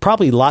 There's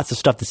probably lots of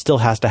stuff that still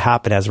has to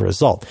happen as a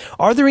result.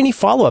 Are there any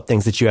follow-up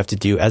things that you have to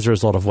do as a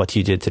result of what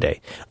you did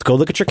today? Go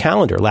look at your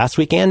calendar, last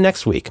week and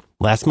next week,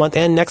 last month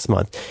and next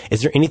month.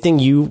 Is there anything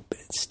you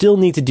still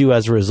need to do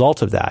as a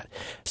result of that?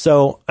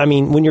 So, I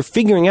mean, when you're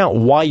figuring out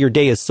why your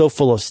day is so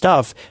full of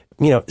stuff,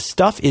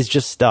 stuff is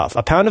just stuff.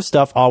 A pound of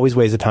stuff always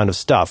weighs a pound of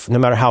stuff, no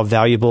matter how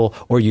valuable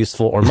or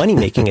useful or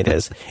money-making it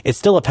is. It's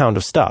still a pound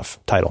of stuff,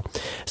 title.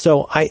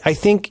 So I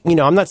think,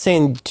 I'm not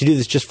saying to do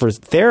this just for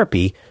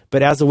therapy,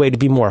 but as a way to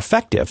be more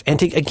effective and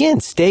to, again,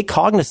 stay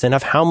cognizant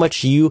of how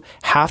much you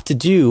have to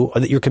do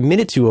or that you're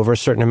committed to over a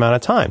certain amount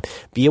of time.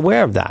 Be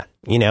aware of that.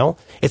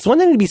 It's one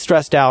thing to be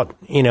stressed out.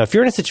 If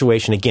you're in a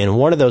situation, again,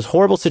 one of those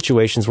horrible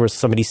situations where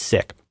somebody's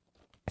sick,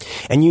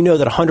 and you know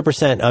that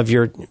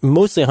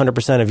mostly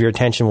 100% of your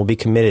attention will be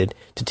committed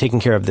to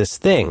taking care of this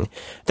thing,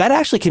 that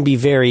actually can be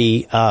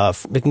it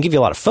can give you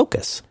a lot of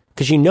focus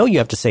because you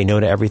have to say no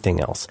to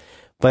everything else.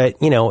 But,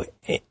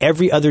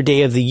 every other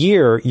day of the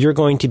year, you're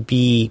going to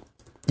be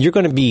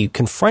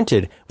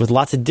confronted with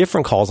lots of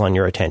different calls on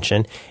your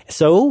attention.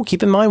 So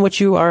keep in mind what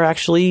you are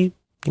actually,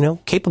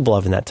 capable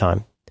of in that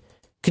time.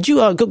 Could you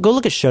go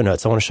look at show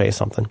notes? I want to show you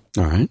something.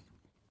 All right.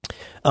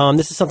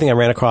 This is something I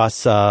ran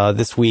across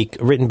this week,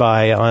 written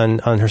by on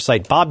her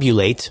site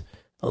Bobulate.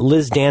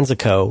 Liz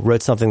Danzico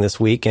wrote something this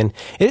week, and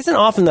it isn't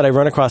often that I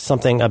run across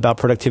something about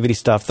productivity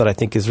stuff that I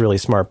think is really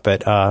smart,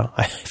 but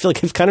I feel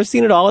like I've kind of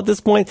seen it all at this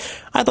point.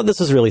 I thought this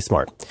was really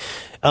smart.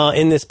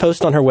 In this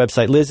post on her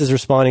website, Liz is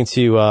responding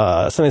to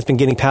something that's been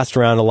getting passed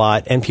around a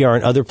lot, NPR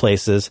and other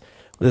places.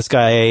 This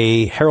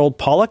guy, Harold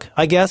Pollack,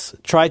 I guess,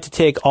 tried to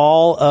take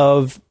all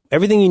of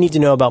everything you need to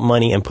know about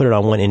money and put it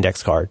on one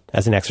index card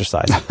as an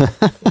exercise.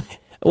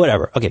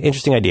 Whatever. Okay,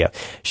 interesting idea.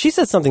 She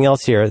says something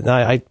else here.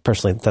 I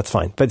personally, that's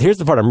fine. But here's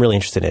the part I'm really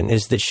interested in,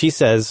 is that she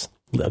says,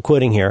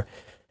 quoting here.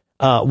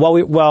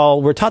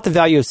 While we're taught the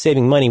value of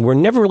saving money, we're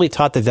never really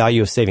taught the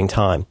value of saving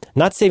time.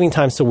 Not saving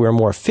time so we're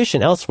more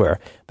efficient elsewhere,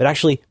 but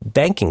actually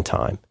banking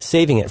time,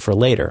 saving it for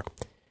later.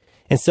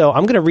 And so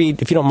I'm going to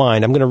read, if you don't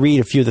mind, I'm going to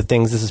read a few of the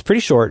things. This is pretty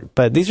short,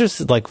 but these are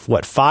just like,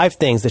 5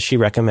 things that she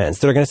recommends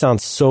that are going to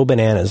sound so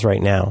bananas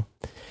right now.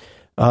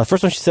 The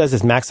first one she says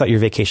is max out your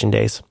vacation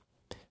days.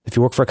 If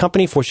you work for a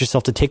company, force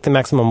yourself to take the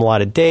maximum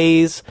allotted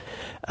days,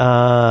 take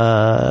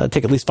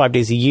at least 5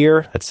 days a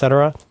year,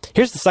 etc.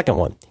 Here's the second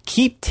one.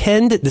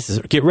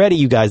 Get ready,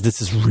 you guys.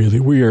 This is really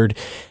weird.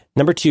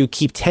 Number 2,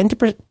 keep 10 to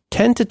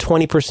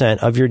 20%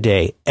 of your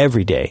day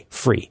every day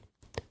free.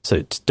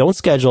 So don't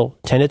schedule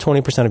 10 to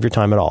 20% of your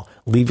time at all.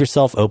 Leave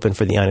yourself open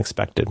for the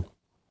unexpected.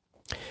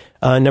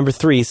 Number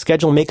 3,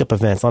 schedule makeup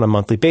events on a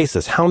monthly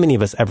basis. How many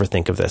of us ever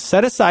think of this?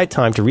 Set aside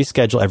time to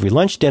reschedule every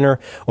lunch, dinner,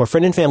 or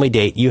friend and family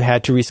date you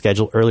had to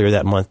reschedule earlier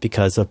that month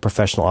because of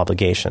professional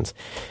obligations.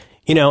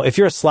 You know, if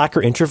you're a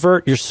slacker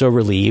introvert, you're so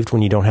relieved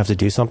when you don't have to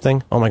do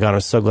something. Oh my God,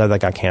 I'm so glad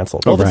that got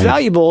canceled. Well, if it's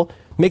valuable,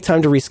 make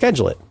time to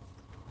reschedule it.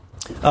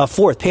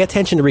 4th, pay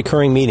attention to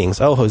recurring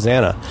meetings. Oh,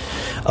 Hosanna.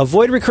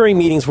 Avoid recurring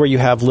meetings where you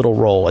have little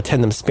role.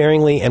 Attend them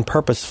sparingly and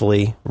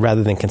purposefully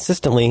rather than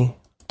consistently.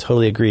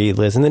 Totally agree,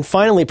 Liz. And then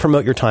finally,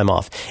 promote your time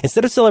off.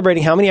 Instead of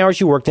celebrating how many hours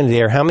you worked in a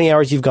day or how many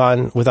hours you've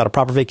gone without a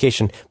proper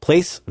vacation,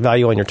 place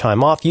value on your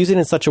time off. Use it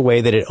in such a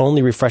way that it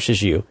only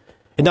refreshes you.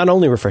 It not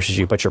only refreshes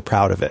you, but you're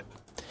proud of it.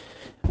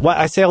 Why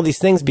I say all these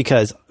things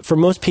because for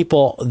most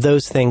people,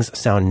 those things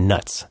sound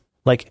nuts.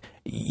 Like,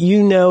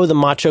 you know the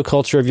macho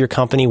culture of your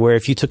company where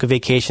if you took a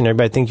vacation,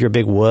 everybody think you're a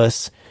big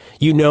wuss.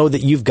 You know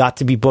that you've got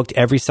to be booked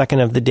every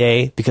second of the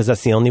day because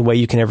that's the only way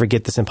you can ever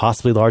get this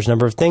impossibly large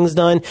number of things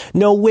done.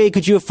 No way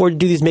could you afford to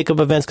do these makeup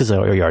events because you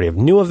already have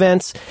new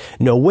events.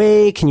 No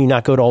way can you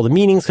not go to all the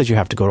meetings because you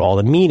have to go to all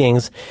the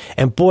meetings.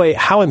 And boy,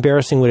 how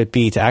embarrassing would it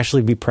be to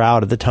actually be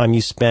proud of the time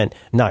you spent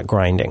not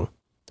grinding,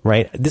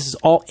 right? This is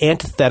all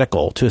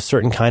antithetical to a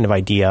certain kind of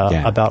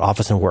idea about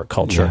office and work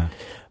culture. Yeah.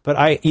 But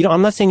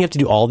I'm not saying you have to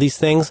do all these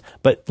things,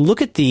 but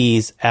look at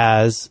these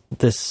as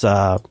this,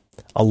 a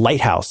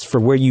lighthouse for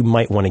where you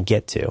might want to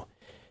get to.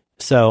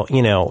 So,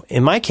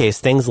 in my case,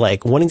 things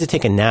like wanting to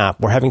take a nap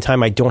or having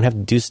time I don't have to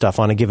do stuff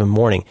on a given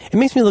morning, it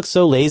makes me look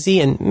so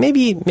lazy, and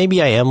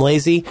maybe I am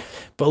lazy,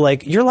 but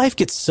like your life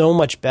gets so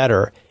much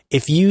better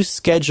if you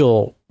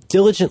schedule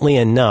diligently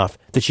enough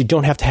that you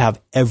don't have to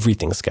have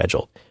everything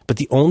scheduled. But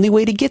the only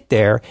way to get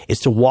there is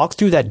to walk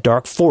through that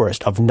dark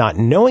forest of not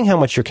knowing how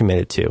much you're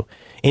committed to,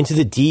 into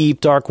the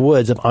deep, dark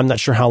woods of I'm not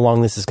sure how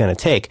long this is going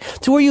to take,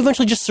 to where you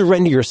eventually just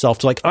surrender yourself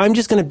to like, I'm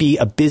just going to be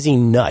a busy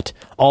nut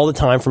all the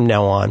time from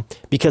now on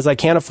because I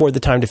can't afford the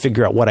time to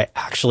figure out what I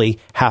actually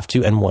have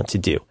to and want to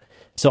do.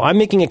 So I'm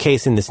making a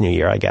case in this new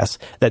year, I guess,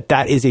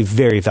 that is a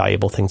very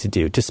valuable thing to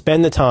do, to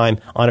spend the time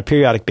on a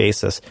periodic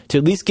basis to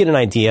at least get an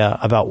idea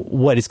about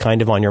what is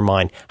kind of on your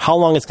mind, how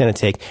long it's going to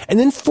take, and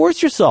then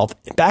force yourself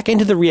back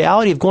into the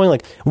reality of going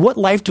like, what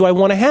life do I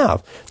want to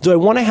have? Do I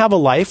want to have a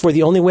life where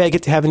the only way I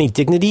get to have any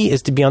dignity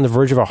is to be on the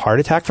verge of a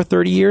heart attack for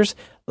 30 years?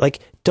 Like,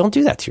 don't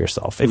do that to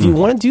yourself. If you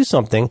want to do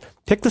something,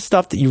 pick the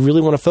stuff that you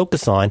really want to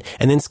focus on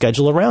and then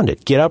schedule around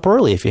it. Get up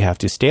early if you have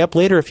to, stay up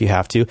later if you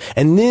have to,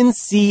 and then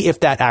see if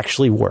that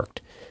actually worked.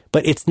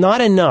 But it's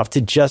not enough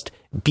to just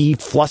be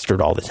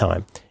flustered all the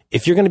time.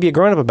 If you're going to be a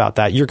grown-up about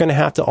that, you're going to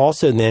have to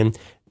also then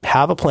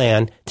have a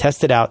plan,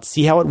 test it out,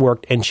 see how it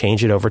worked, and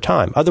change it over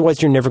time.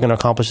 Otherwise, you're never going to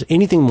accomplish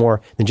anything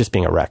more than just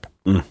being a wreck.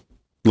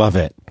 Love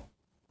it.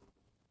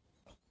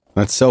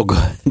 That's so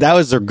good. That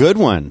was a good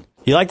one.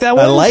 You like that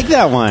one? I like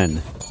that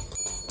one.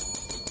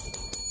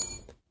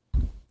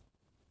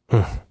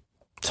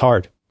 It's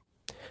hard.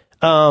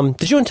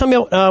 Did you want to tell me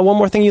one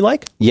more thing you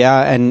like?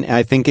 Yeah, and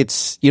I think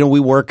it's, we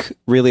work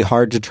really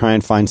hard to try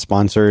and find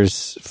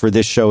sponsors for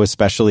this show,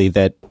 especially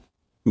that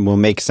will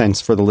make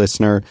sense for the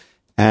listener.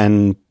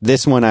 And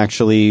this one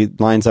actually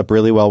lines up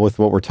really well with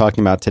what we're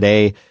talking about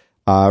today.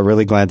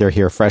 Really glad they're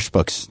here,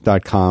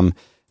 FreshBooks.com.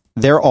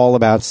 They're all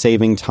about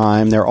saving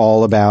time. They're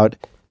all about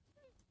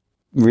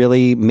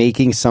really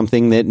making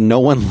something that no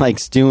one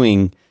likes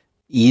doing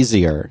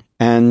easier.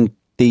 And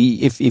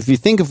if you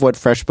think of what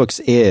FreshBooks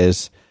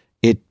is,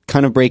 it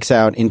kind of breaks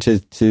out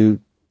into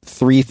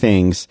 3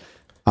 things: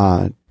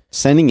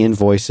 sending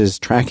invoices,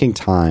 tracking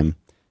time,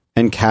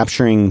 and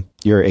capturing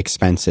your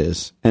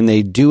expenses. And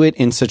they do it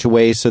in such a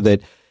way so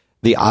that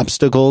the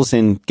obstacles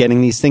in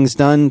getting these things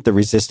done, the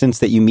resistance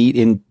that you meet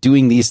in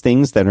doing these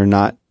things that are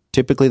not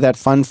typically that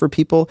fun for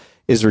people,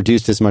 is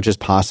reduced as much as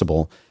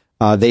possible.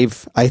 I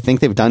think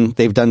they've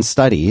done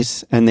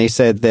studies, and they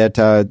said that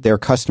their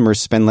customers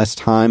spend less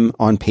time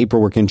on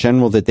paperwork in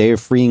general, that they are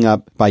freeing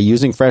up by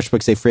using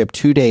FreshBooks. They free up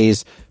 2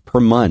 days per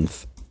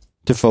month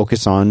to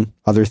focus on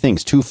other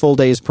things, 2 full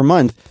days per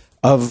month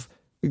of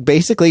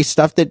basically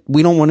stuff that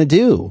we don't want to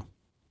do.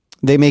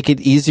 They make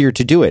it easier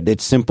to do it.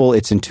 It's simple,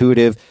 it's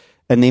intuitive,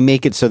 and they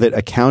make it so that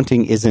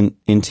accounting isn't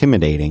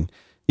intimidating.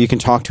 You can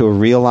talk to a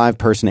real live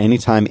person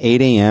anytime,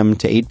 8 a.m.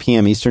 to 8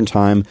 p.m. Eastern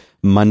Time,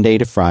 Monday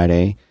to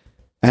Friday.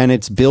 And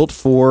it's built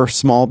for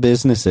small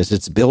businesses.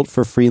 It's built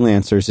for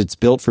freelancers. It's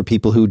built for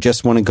people who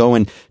just want to go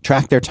and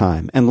track their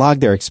time and log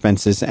their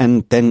expenses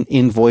and then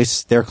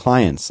invoice their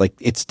clients. Like,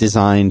 it's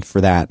designed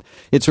for that.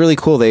 It's really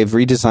cool. They've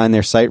redesigned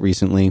their site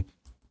recently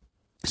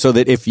so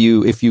that if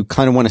you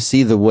kind of want to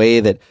see the way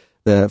that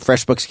the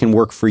FreshBooks can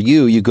work for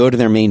you, you go to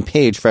their main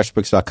page,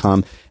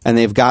 freshbooks.com, and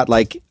they've got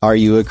like, are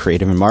you a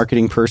creative and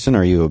marketing person?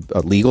 Are you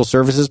a legal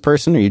services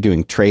person? Are you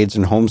doing trades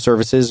and home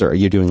services? Or are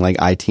you doing like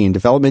IT and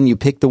development? You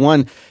pick the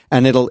one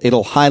and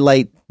it'll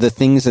highlight the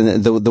things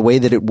and the way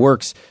that it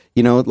works.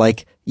 You know,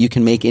 like you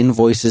can make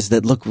invoices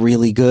that look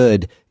really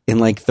good in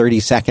like 30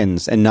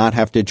 seconds and not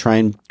have to try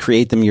and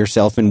create them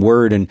yourself in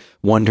Word and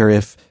wonder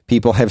if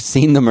people have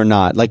seen them or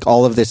not. Like,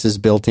 all of this is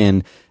built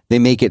in. They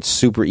make it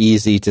super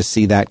easy to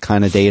see that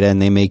kind of data, and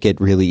they make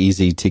it really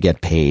easy to get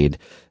paid.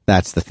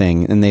 That's the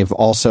thing. And they've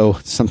also,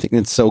 something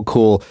that's so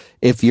cool,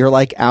 if you're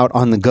like out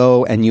on the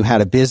go and you had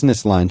a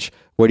business lunch,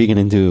 what are you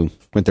going to do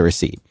with the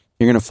receipt?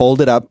 You're going to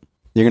fold it up.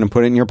 You're going to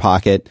put it in your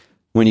pocket.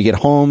 When you get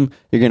home,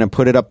 you're going to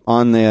put it up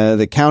on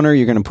the counter.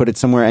 You're going to put it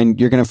somewhere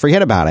and you're going to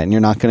forget about it, and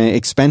you're not going to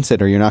expense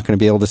it, or you're not going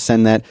to be able to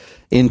send that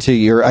into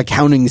your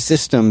accounting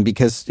system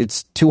because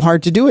it's too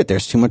hard to do it.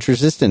 There's too much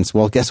resistance.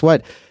 Well, guess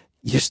what?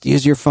 You just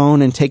use your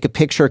phone and take a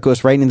picture. It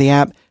goes right into the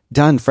app.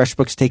 Done.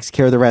 FreshBooks takes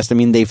care of the rest. I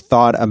mean, they've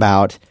thought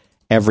about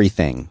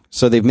everything.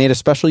 So they've made a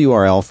special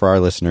URL for our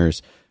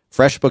listeners.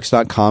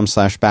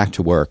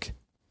 FreshBooks.com/back-to-work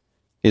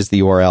is the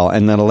URL,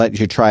 and that'll let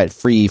you try it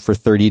free for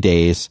 30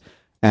 days.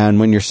 And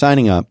when you're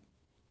signing up,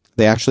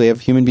 they actually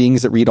have human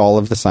beings that read all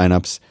of the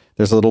signups.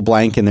 There's a little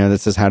blank in there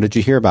that says, how did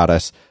you hear about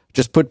us?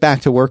 Just put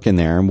back to work in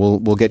there, and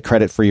we'll get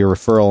credit for your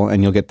referral,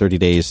 and you'll get 30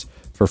 days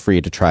for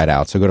free to try it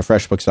out. So go to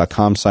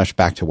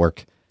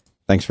FreshBooks.com/back-to-work.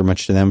 Thanks very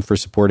much to them for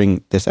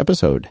supporting this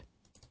episode.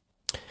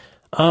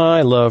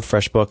 I love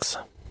FreshBooks.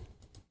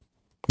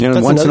 You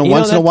know, once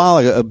in a while,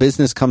 a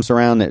business comes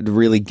around that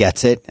really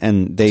gets it,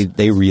 and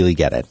they really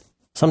get it.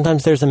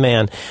 Sometimes there's a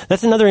man.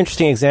 That's another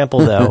interesting example,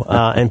 though.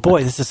 And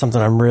boy, this is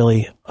something I'm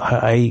really,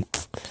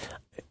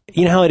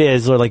 you know how it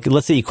is, or like,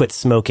 let's say you quit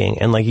smoking,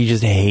 and like you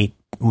just hate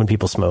when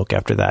people smoke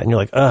after that, and you're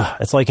like, ugh,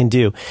 that's all I can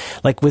do.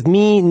 Like, with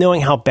me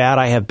knowing how bad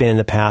I have been in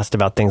the past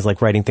about things like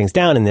writing things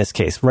down, in this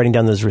case, writing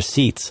down those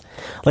receipts.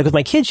 Like with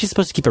my kid, she's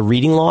supposed to keep a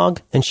reading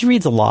log, and she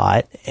reads a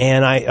lot,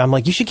 and I'm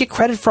like, you should get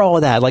credit for all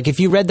of that. Like, if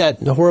you read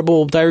that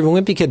horrible Diary of a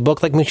Wimpy Kid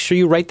book, like, make sure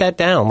you write that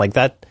down, like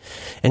that.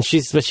 And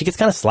but she gets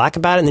kind of slack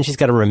about it, and then she's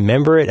got to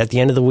remember it at the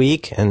end of the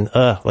week. And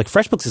like,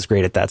 FreshBooks is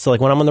great at that. So like,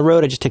 when I'm on the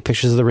road, I just take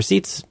pictures of the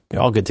receipts.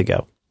 You're all good to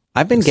go.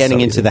 I've been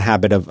getting into the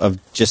habit of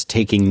just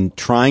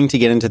trying to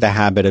get into the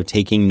habit of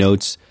taking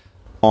notes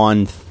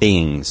on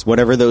things,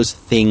 whatever those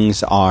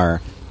things are.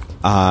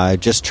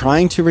 Just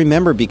trying to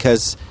remember,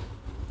 because,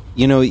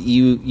 you know,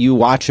 you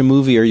watch a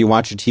movie or you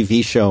watch a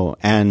TV show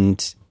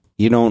and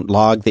you don't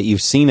log that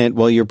you've seen it.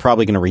 Well, you're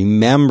probably going to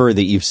remember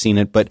that you've seen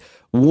it, but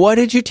what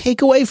did you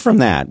take away from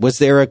that? Was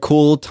there a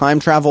cool time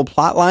travel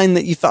plot line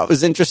that you thought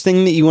was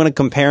interesting that you want to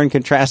compare and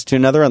contrast to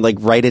another, and like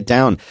write it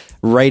down?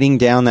 Writing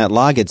down that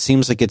log, it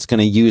seems like it's going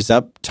to use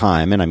up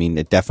time. And I mean,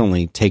 it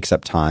definitely takes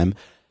up time,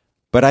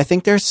 but I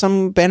think there's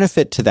some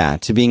benefit to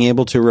that, to being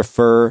able to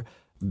refer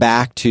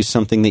back to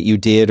something that you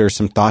did or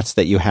some thoughts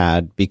that you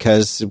had,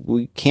 because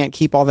we can't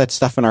keep all that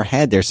stuff in our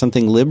head. There's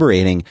something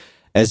liberating,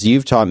 as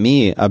you've taught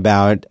me,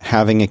 about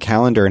having a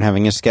calendar and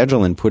having a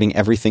schedule and putting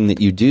everything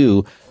that you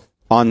do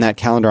on that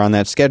calendar, on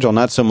that schedule,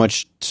 not so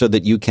much so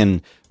that you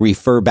can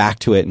refer back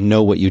to it and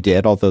know what you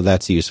did, although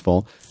that's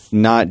useful,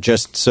 not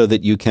just so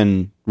that you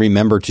can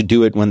remember to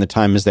do it when the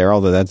time is there,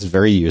 although that's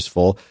very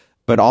useful,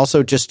 but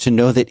also just to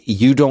know that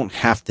you don't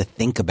have to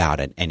think about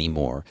it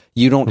anymore.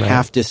 You don't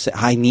have to say,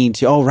 I need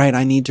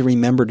to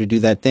remember to do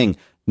that thing.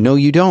 No,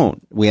 you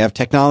don't. We have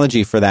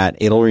technology for that.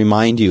 It'll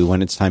remind you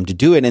when it's time to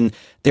do it. And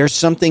there's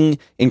something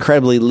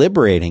incredibly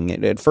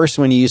liberating. At first,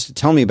 when you used to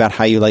tell me about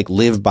how you like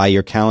live by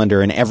your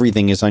calendar and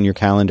everything is on your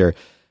calendar,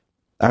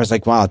 I was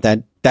like, wow,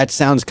 that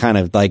sounds kind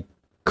of like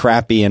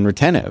crappy and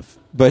retentive.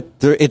 But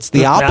it's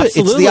the opposite.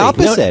 It's the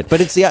opposite.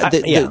 But it's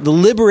the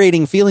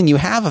liberating feeling you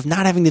have of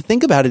not having to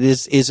think about it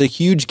is a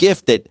huge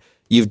gift that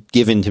you've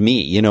given to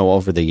me, you know,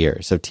 over the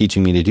years of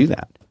teaching me to do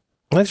that.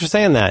 Thanks for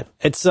saying that.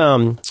 It's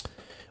who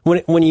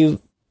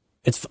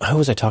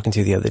was I talking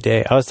to the other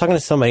day? I was talking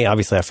to somebody,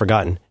 obviously I've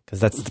forgotten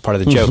because that's the part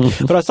of the joke,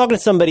 but I was talking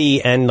to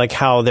somebody and like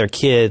how their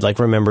kid like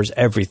remembers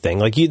everything.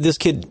 Like this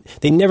kid,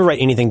 they never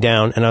write anything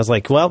down. And I was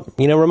like, well,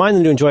 you know, remind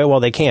them to enjoy it while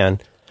they can.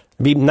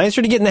 It'd be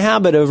nicer to get in the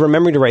habit of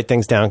remembering to write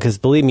things down, because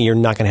believe me, you're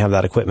not going to have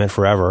that equipment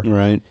forever.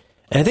 Right.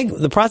 And I think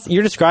the process,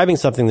 you're describing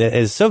something that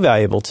is so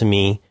valuable to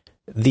me.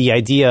 The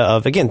idea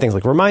of, again, things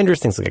like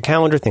reminders, things like a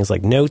calendar, things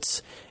like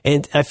notes.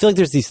 And I feel like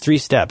there's these three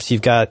steps.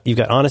 You've got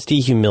honesty,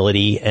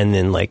 humility, and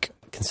then like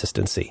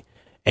consistency,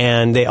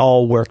 and they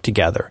all work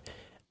together.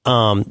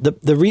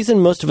 The reason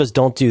most of us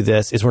don't do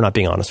this is we're not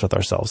being honest with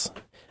ourselves.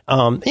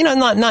 You know,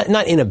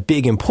 not in a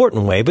big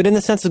important way, but in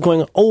the sense of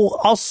going, oh,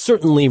 I'll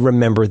certainly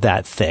remember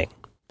that thing.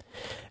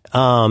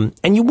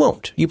 And you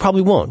won't. You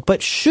probably won't.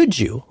 But should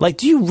you? Like,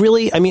 do you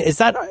really? I mean, is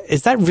that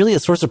really a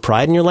source of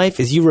pride in your life?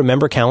 Is you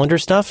remember calendar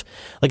stuff?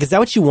 Like, is that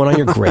what you want on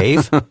your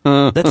grave?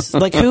 That's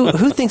like,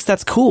 who thinks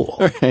that's cool?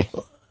 Right.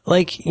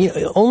 Like,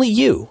 only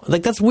you.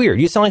 Like, that's weird.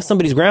 You sound like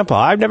somebody's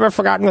grandpa. I've never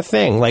forgotten a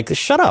thing. Like,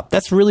 shut up.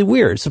 That's really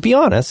weird. So be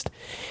honest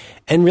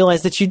and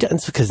realize that you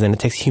don't, because then it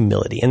takes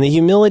humility. And the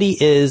humility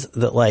is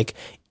that, like,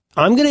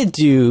 I'm going to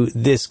do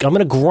this. I'm going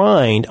to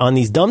grind on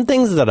these dumb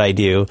things that I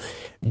do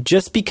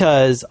just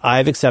because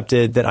I've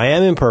accepted that I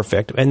am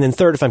imperfect. And then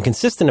third, if I'm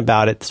consistent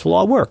about it, this will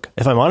all work.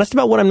 If I'm honest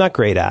about what I'm not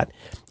great at,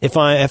 if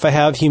I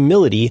have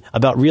humility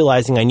about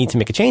realizing I need to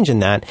make a change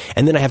in that,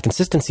 and then I have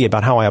consistency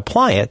about how I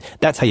apply it,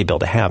 that's how you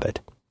build a habit.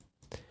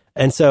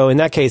 And so in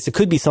that case, it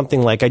could be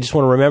something like, I just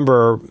want to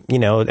remember,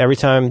 every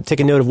time, take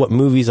a note of what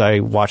movies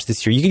I watched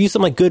this year. You could use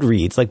something like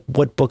Goodreads, like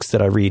what books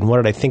did I read and what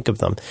did I think of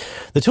them?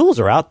 The tools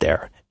are out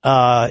there.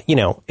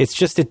 It's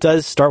just, it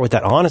does start with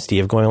that honesty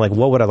of going like,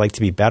 what would I like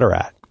to be better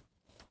at?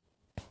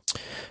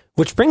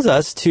 Which brings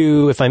us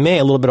to, if I may,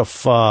 a little bit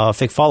of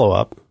fake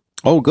follow-up.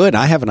 Oh, good.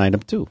 I have an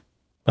item too.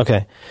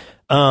 Okay.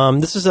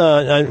 This is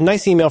a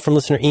nice email from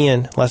listener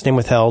Ian, last name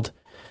withheld.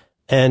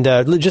 And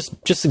just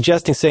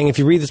suggesting, saying, if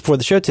you read this before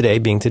the show today,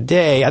 being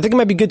today, I think it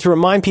might be good to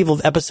remind people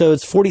of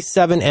episodes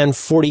 47 and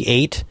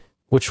 48,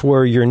 which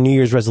were your New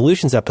Year's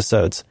resolutions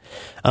episodes.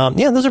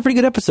 Those are pretty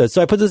good episodes.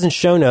 So I put those in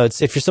show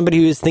notes. If you're somebody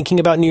who is thinking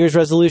about New Year's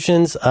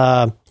resolutions,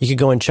 you could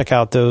go and check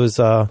out those,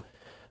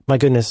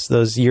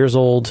 those years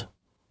old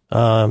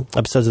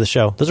episodes of the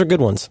show. Those are good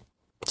ones.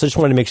 So I just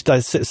wanted to make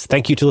sure,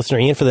 thank you to listener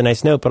Ian for the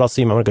nice note, but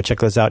also I'm going to go check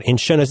those out in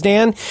show notes.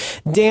 Dan,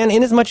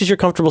 in as much as you're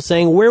comfortable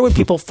saying, where would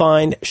people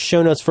find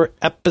show notes for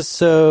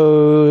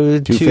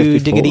episode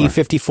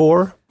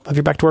 254 of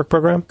your Back to Work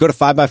program? Go to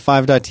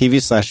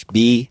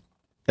 5by5.tv/B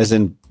as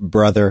in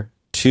brother,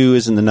 2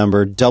 is in the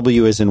number,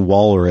 W is in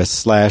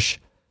walrus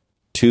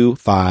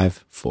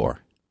 /254.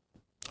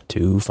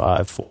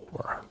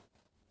 254.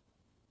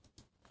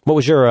 What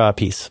was your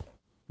piece?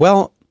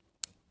 Well,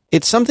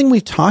 it's something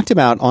we've talked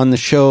about on the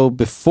show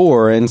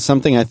before, and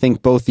something I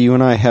think both you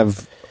and I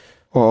have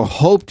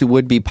hoped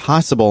would be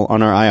possible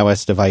on our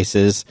iOS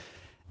devices.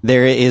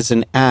 There is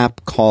an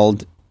app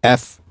called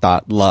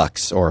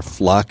f.lux or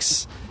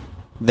Flux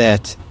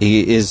that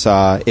is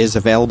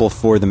available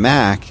for the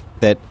Mac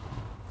that,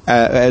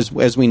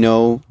 as we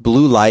know,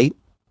 blue light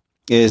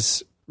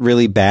is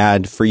really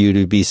bad for you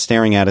to be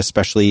staring at,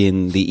 especially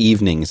in the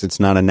evenings.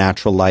 It's not a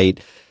natural light,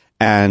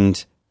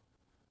 and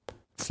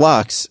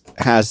Flux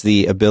has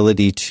the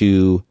ability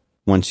to,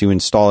 once you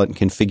install it and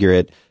configure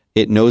it,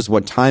 it knows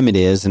what time it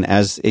is, and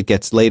as it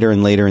gets later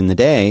and later in the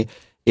day,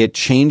 it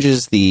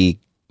changes the,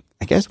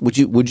 I guess, would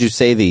you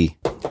say the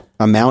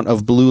amount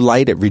of blue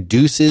light? It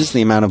reduces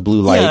the amount of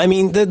blue light. Yeah, I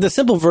mean, the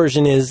simple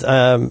version is,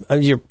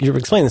 you're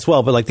explaining this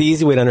well, but like the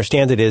easy way to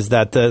understand it is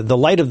that the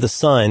light of the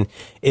sun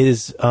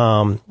is,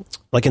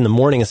 like in the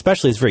morning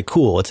especially, is very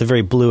cool. It's a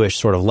very bluish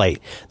sort of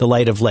light. The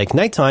light of like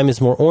nighttime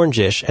is more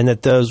orangish, and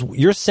that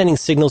you're sending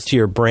signals to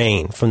your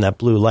brain from that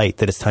blue light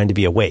that it's time to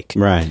be awake.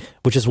 Right.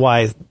 Which is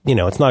why,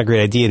 it's not a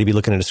great idea to be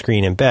looking at a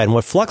screen in bed. And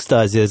what Flux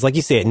does is, like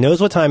you say, it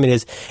knows what time it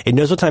is. It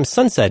knows what time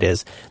sunset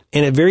is,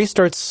 and it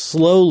starts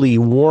slowly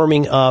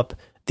warming up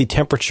the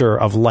temperature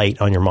of light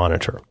on your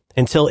monitor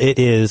until it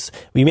is,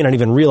 you may not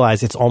even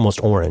realize it's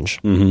almost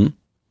orange. Mm-hmm.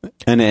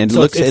 And it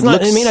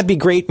may not be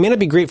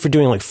great for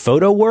doing like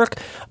photo work,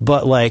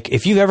 but like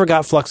if you've ever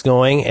got Flux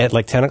going at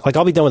like 10, like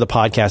I'll be done with a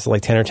podcast at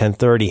like 10 or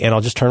 10:30, and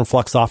I'll just turn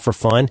Flux off for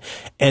fun,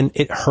 and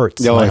it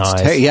hurts my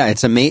eyes.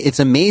 It's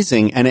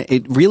amazing, and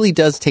it really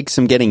does take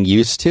some getting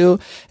used to,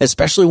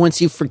 especially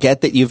once you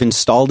forget that you've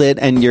installed it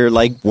and you're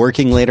like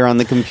working later on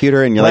the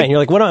computer, and you're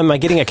like, what am I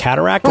getting, a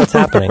cataract? What's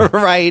happening?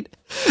 Right.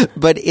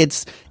 But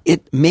it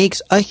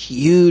makes a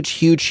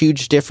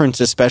huge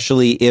difference,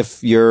 especially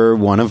if you're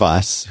one of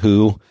us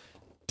who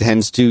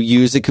tends to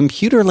use a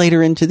computer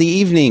later into the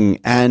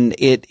evening, and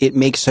it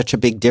makes such a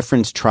big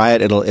difference. Try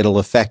it. It'll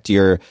affect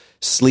your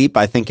sleep,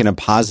 I think, in a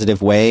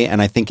positive way.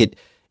 And I think it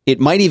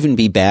might even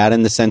be bad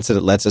in the sense that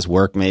it lets us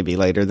work maybe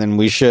later than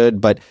we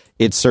should, but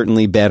it's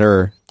certainly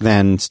better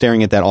than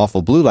staring at that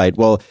awful blue light.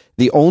 Well,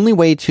 the only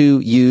way to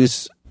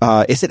use,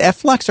 is it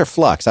F-Flux or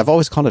Flux? I've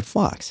always called it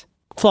Flux.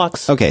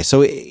 Flux. Okay,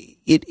 so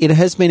it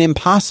has been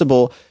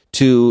impossible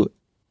to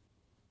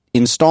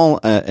install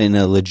in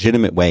a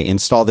legitimate way,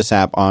 install this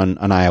app on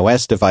an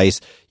iOS device.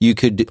 You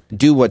could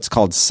do what's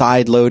called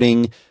side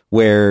loading,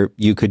 where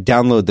you could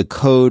download the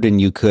code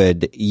and you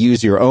could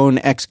use your own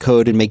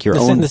Xcode and make your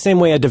own. The same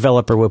way a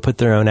developer would put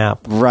their own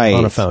app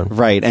on a phone.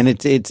 Right, and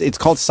it's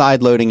called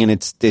side loading, and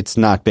it's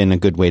not been a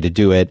good way to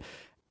do it.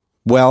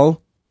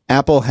 Well,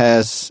 Apple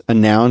has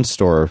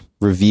announced or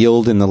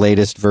revealed in the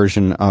latest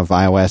version of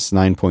iOS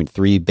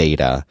 9.3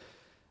 beta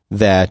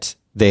that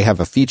they have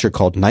a feature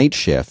called Night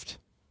Shift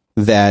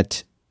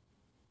that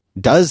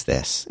does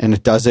this, and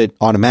it does it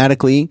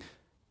automatically.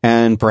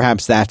 And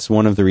perhaps that's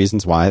one of the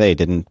reasons why they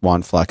didn't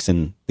want Flux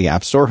in the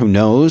App Store. Who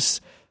knows?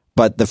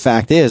 But the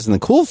fact is, and the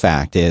cool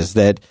fact is,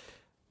 that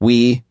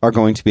we are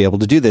going to be able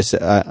to do this.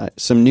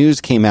 Some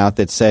news came out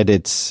that said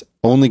it's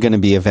only going to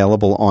be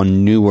available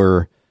on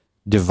newer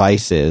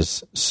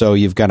devices. So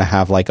you've got to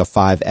have like a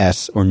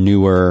 5S or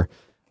newer,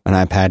 an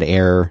iPad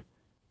Air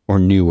or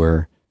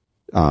newer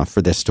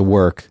for this to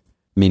work,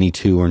 Mini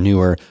 2 or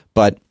newer.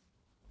 But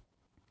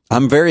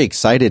I'm very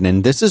excited,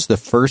 and this is the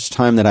first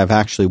time that I've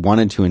actually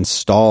wanted to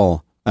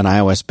install an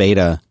iOS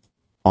beta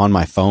on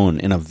my phone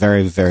in a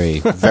very, very,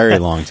 very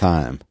long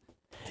time.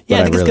 Yeah,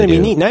 I think it's really going to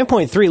be do. neat.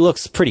 9.3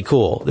 looks pretty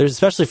cool. There's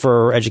especially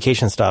for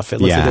education stuff. It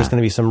looks like there's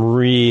going to be some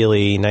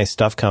really nice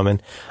stuff coming.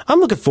 I'm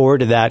looking forward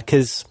to that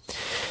because,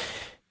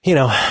 you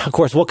know, of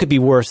course, what could be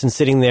worse than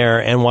sitting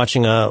there and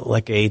watching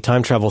a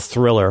time travel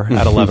thriller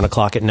at 11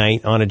 o'clock at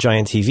night on a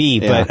giant TV?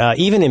 Yeah. But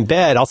even in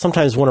bed, I'll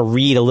sometimes want to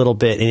read a little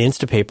bit in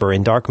Instapaper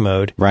in dark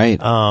mode, Right.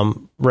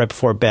 right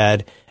before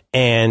bed.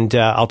 And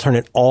I'll turn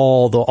it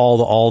all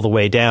the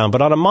way down.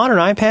 But on a modern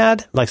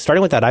iPad, like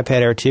starting with that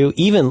iPad Air 2,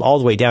 even all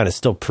the way down is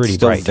still pretty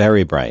Still bright,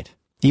 very bright.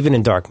 even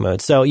in dark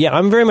mode. So yeah,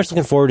 I'm very much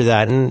looking forward to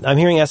that. And I'm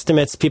hearing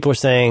estimates. People are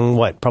saying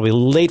probably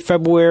late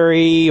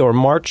February or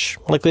March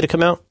likely to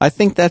come out. I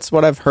think that's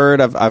what I've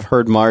heard. I've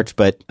heard March,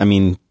 but I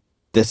mean,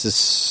 this is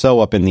so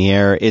up in the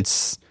air.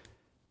 It's,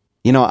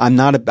 you know,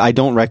 I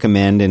don't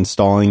recommend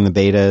installing the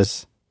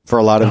betas for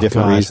a lot of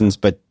different reasons,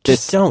 but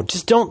Just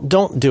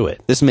don't do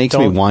it. This makes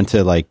me want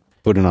to like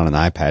put it on an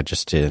iPad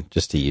just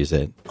to use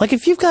it. Like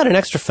if you've got an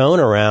extra phone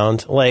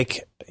around,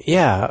 like,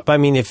 yeah, I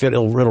mean, if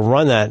it'll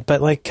run that,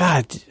 but like,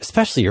 God,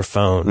 especially your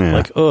phone,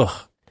 like, ugh.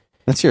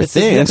 That's your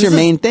thing. That's your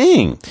main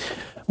thing.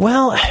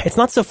 Well, it's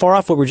not so far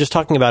off what we were just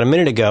talking about a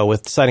minute ago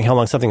with deciding how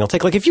long something will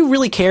take. Like, if you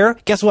really care,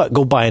 guess what?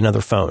 Go buy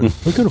another phone.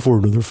 I can't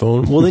afford another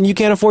phone. Well, then you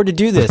can't afford to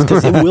do this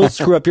because it will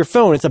screw up your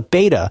phone. It's a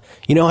beta.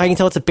 You know how you can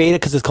tell it's a beta?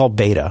 Because it's called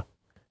beta.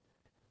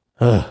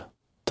 Ugh,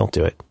 don't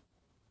do it.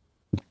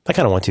 I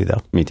kind of want to,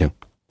 though. Me too.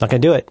 Not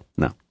going to do it.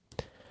 No.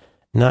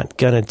 Not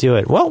going to do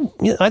it. Well,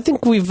 yeah, I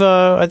think we've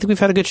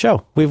had a good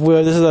show. This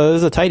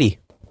is a tidy.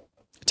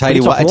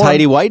 Tidy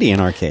Whitey in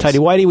our case. Tidy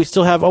Whitey. We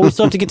still have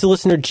to get to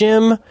listener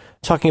Jim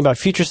talking about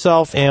Future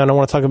Self, and I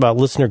want to talk about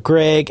listener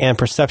Greg and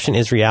Perception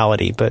is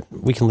Reality, but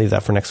we can leave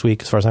that for next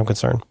week as far as I'm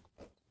concerned.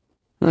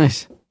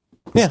 Nice.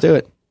 Let's do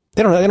it.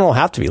 They don't all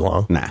have to be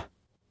long. Nah.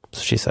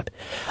 So she said.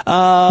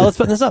 Let's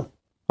button this up.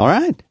 All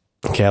right.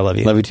 Okay, I love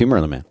you. Love you too,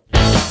 Merlin Man.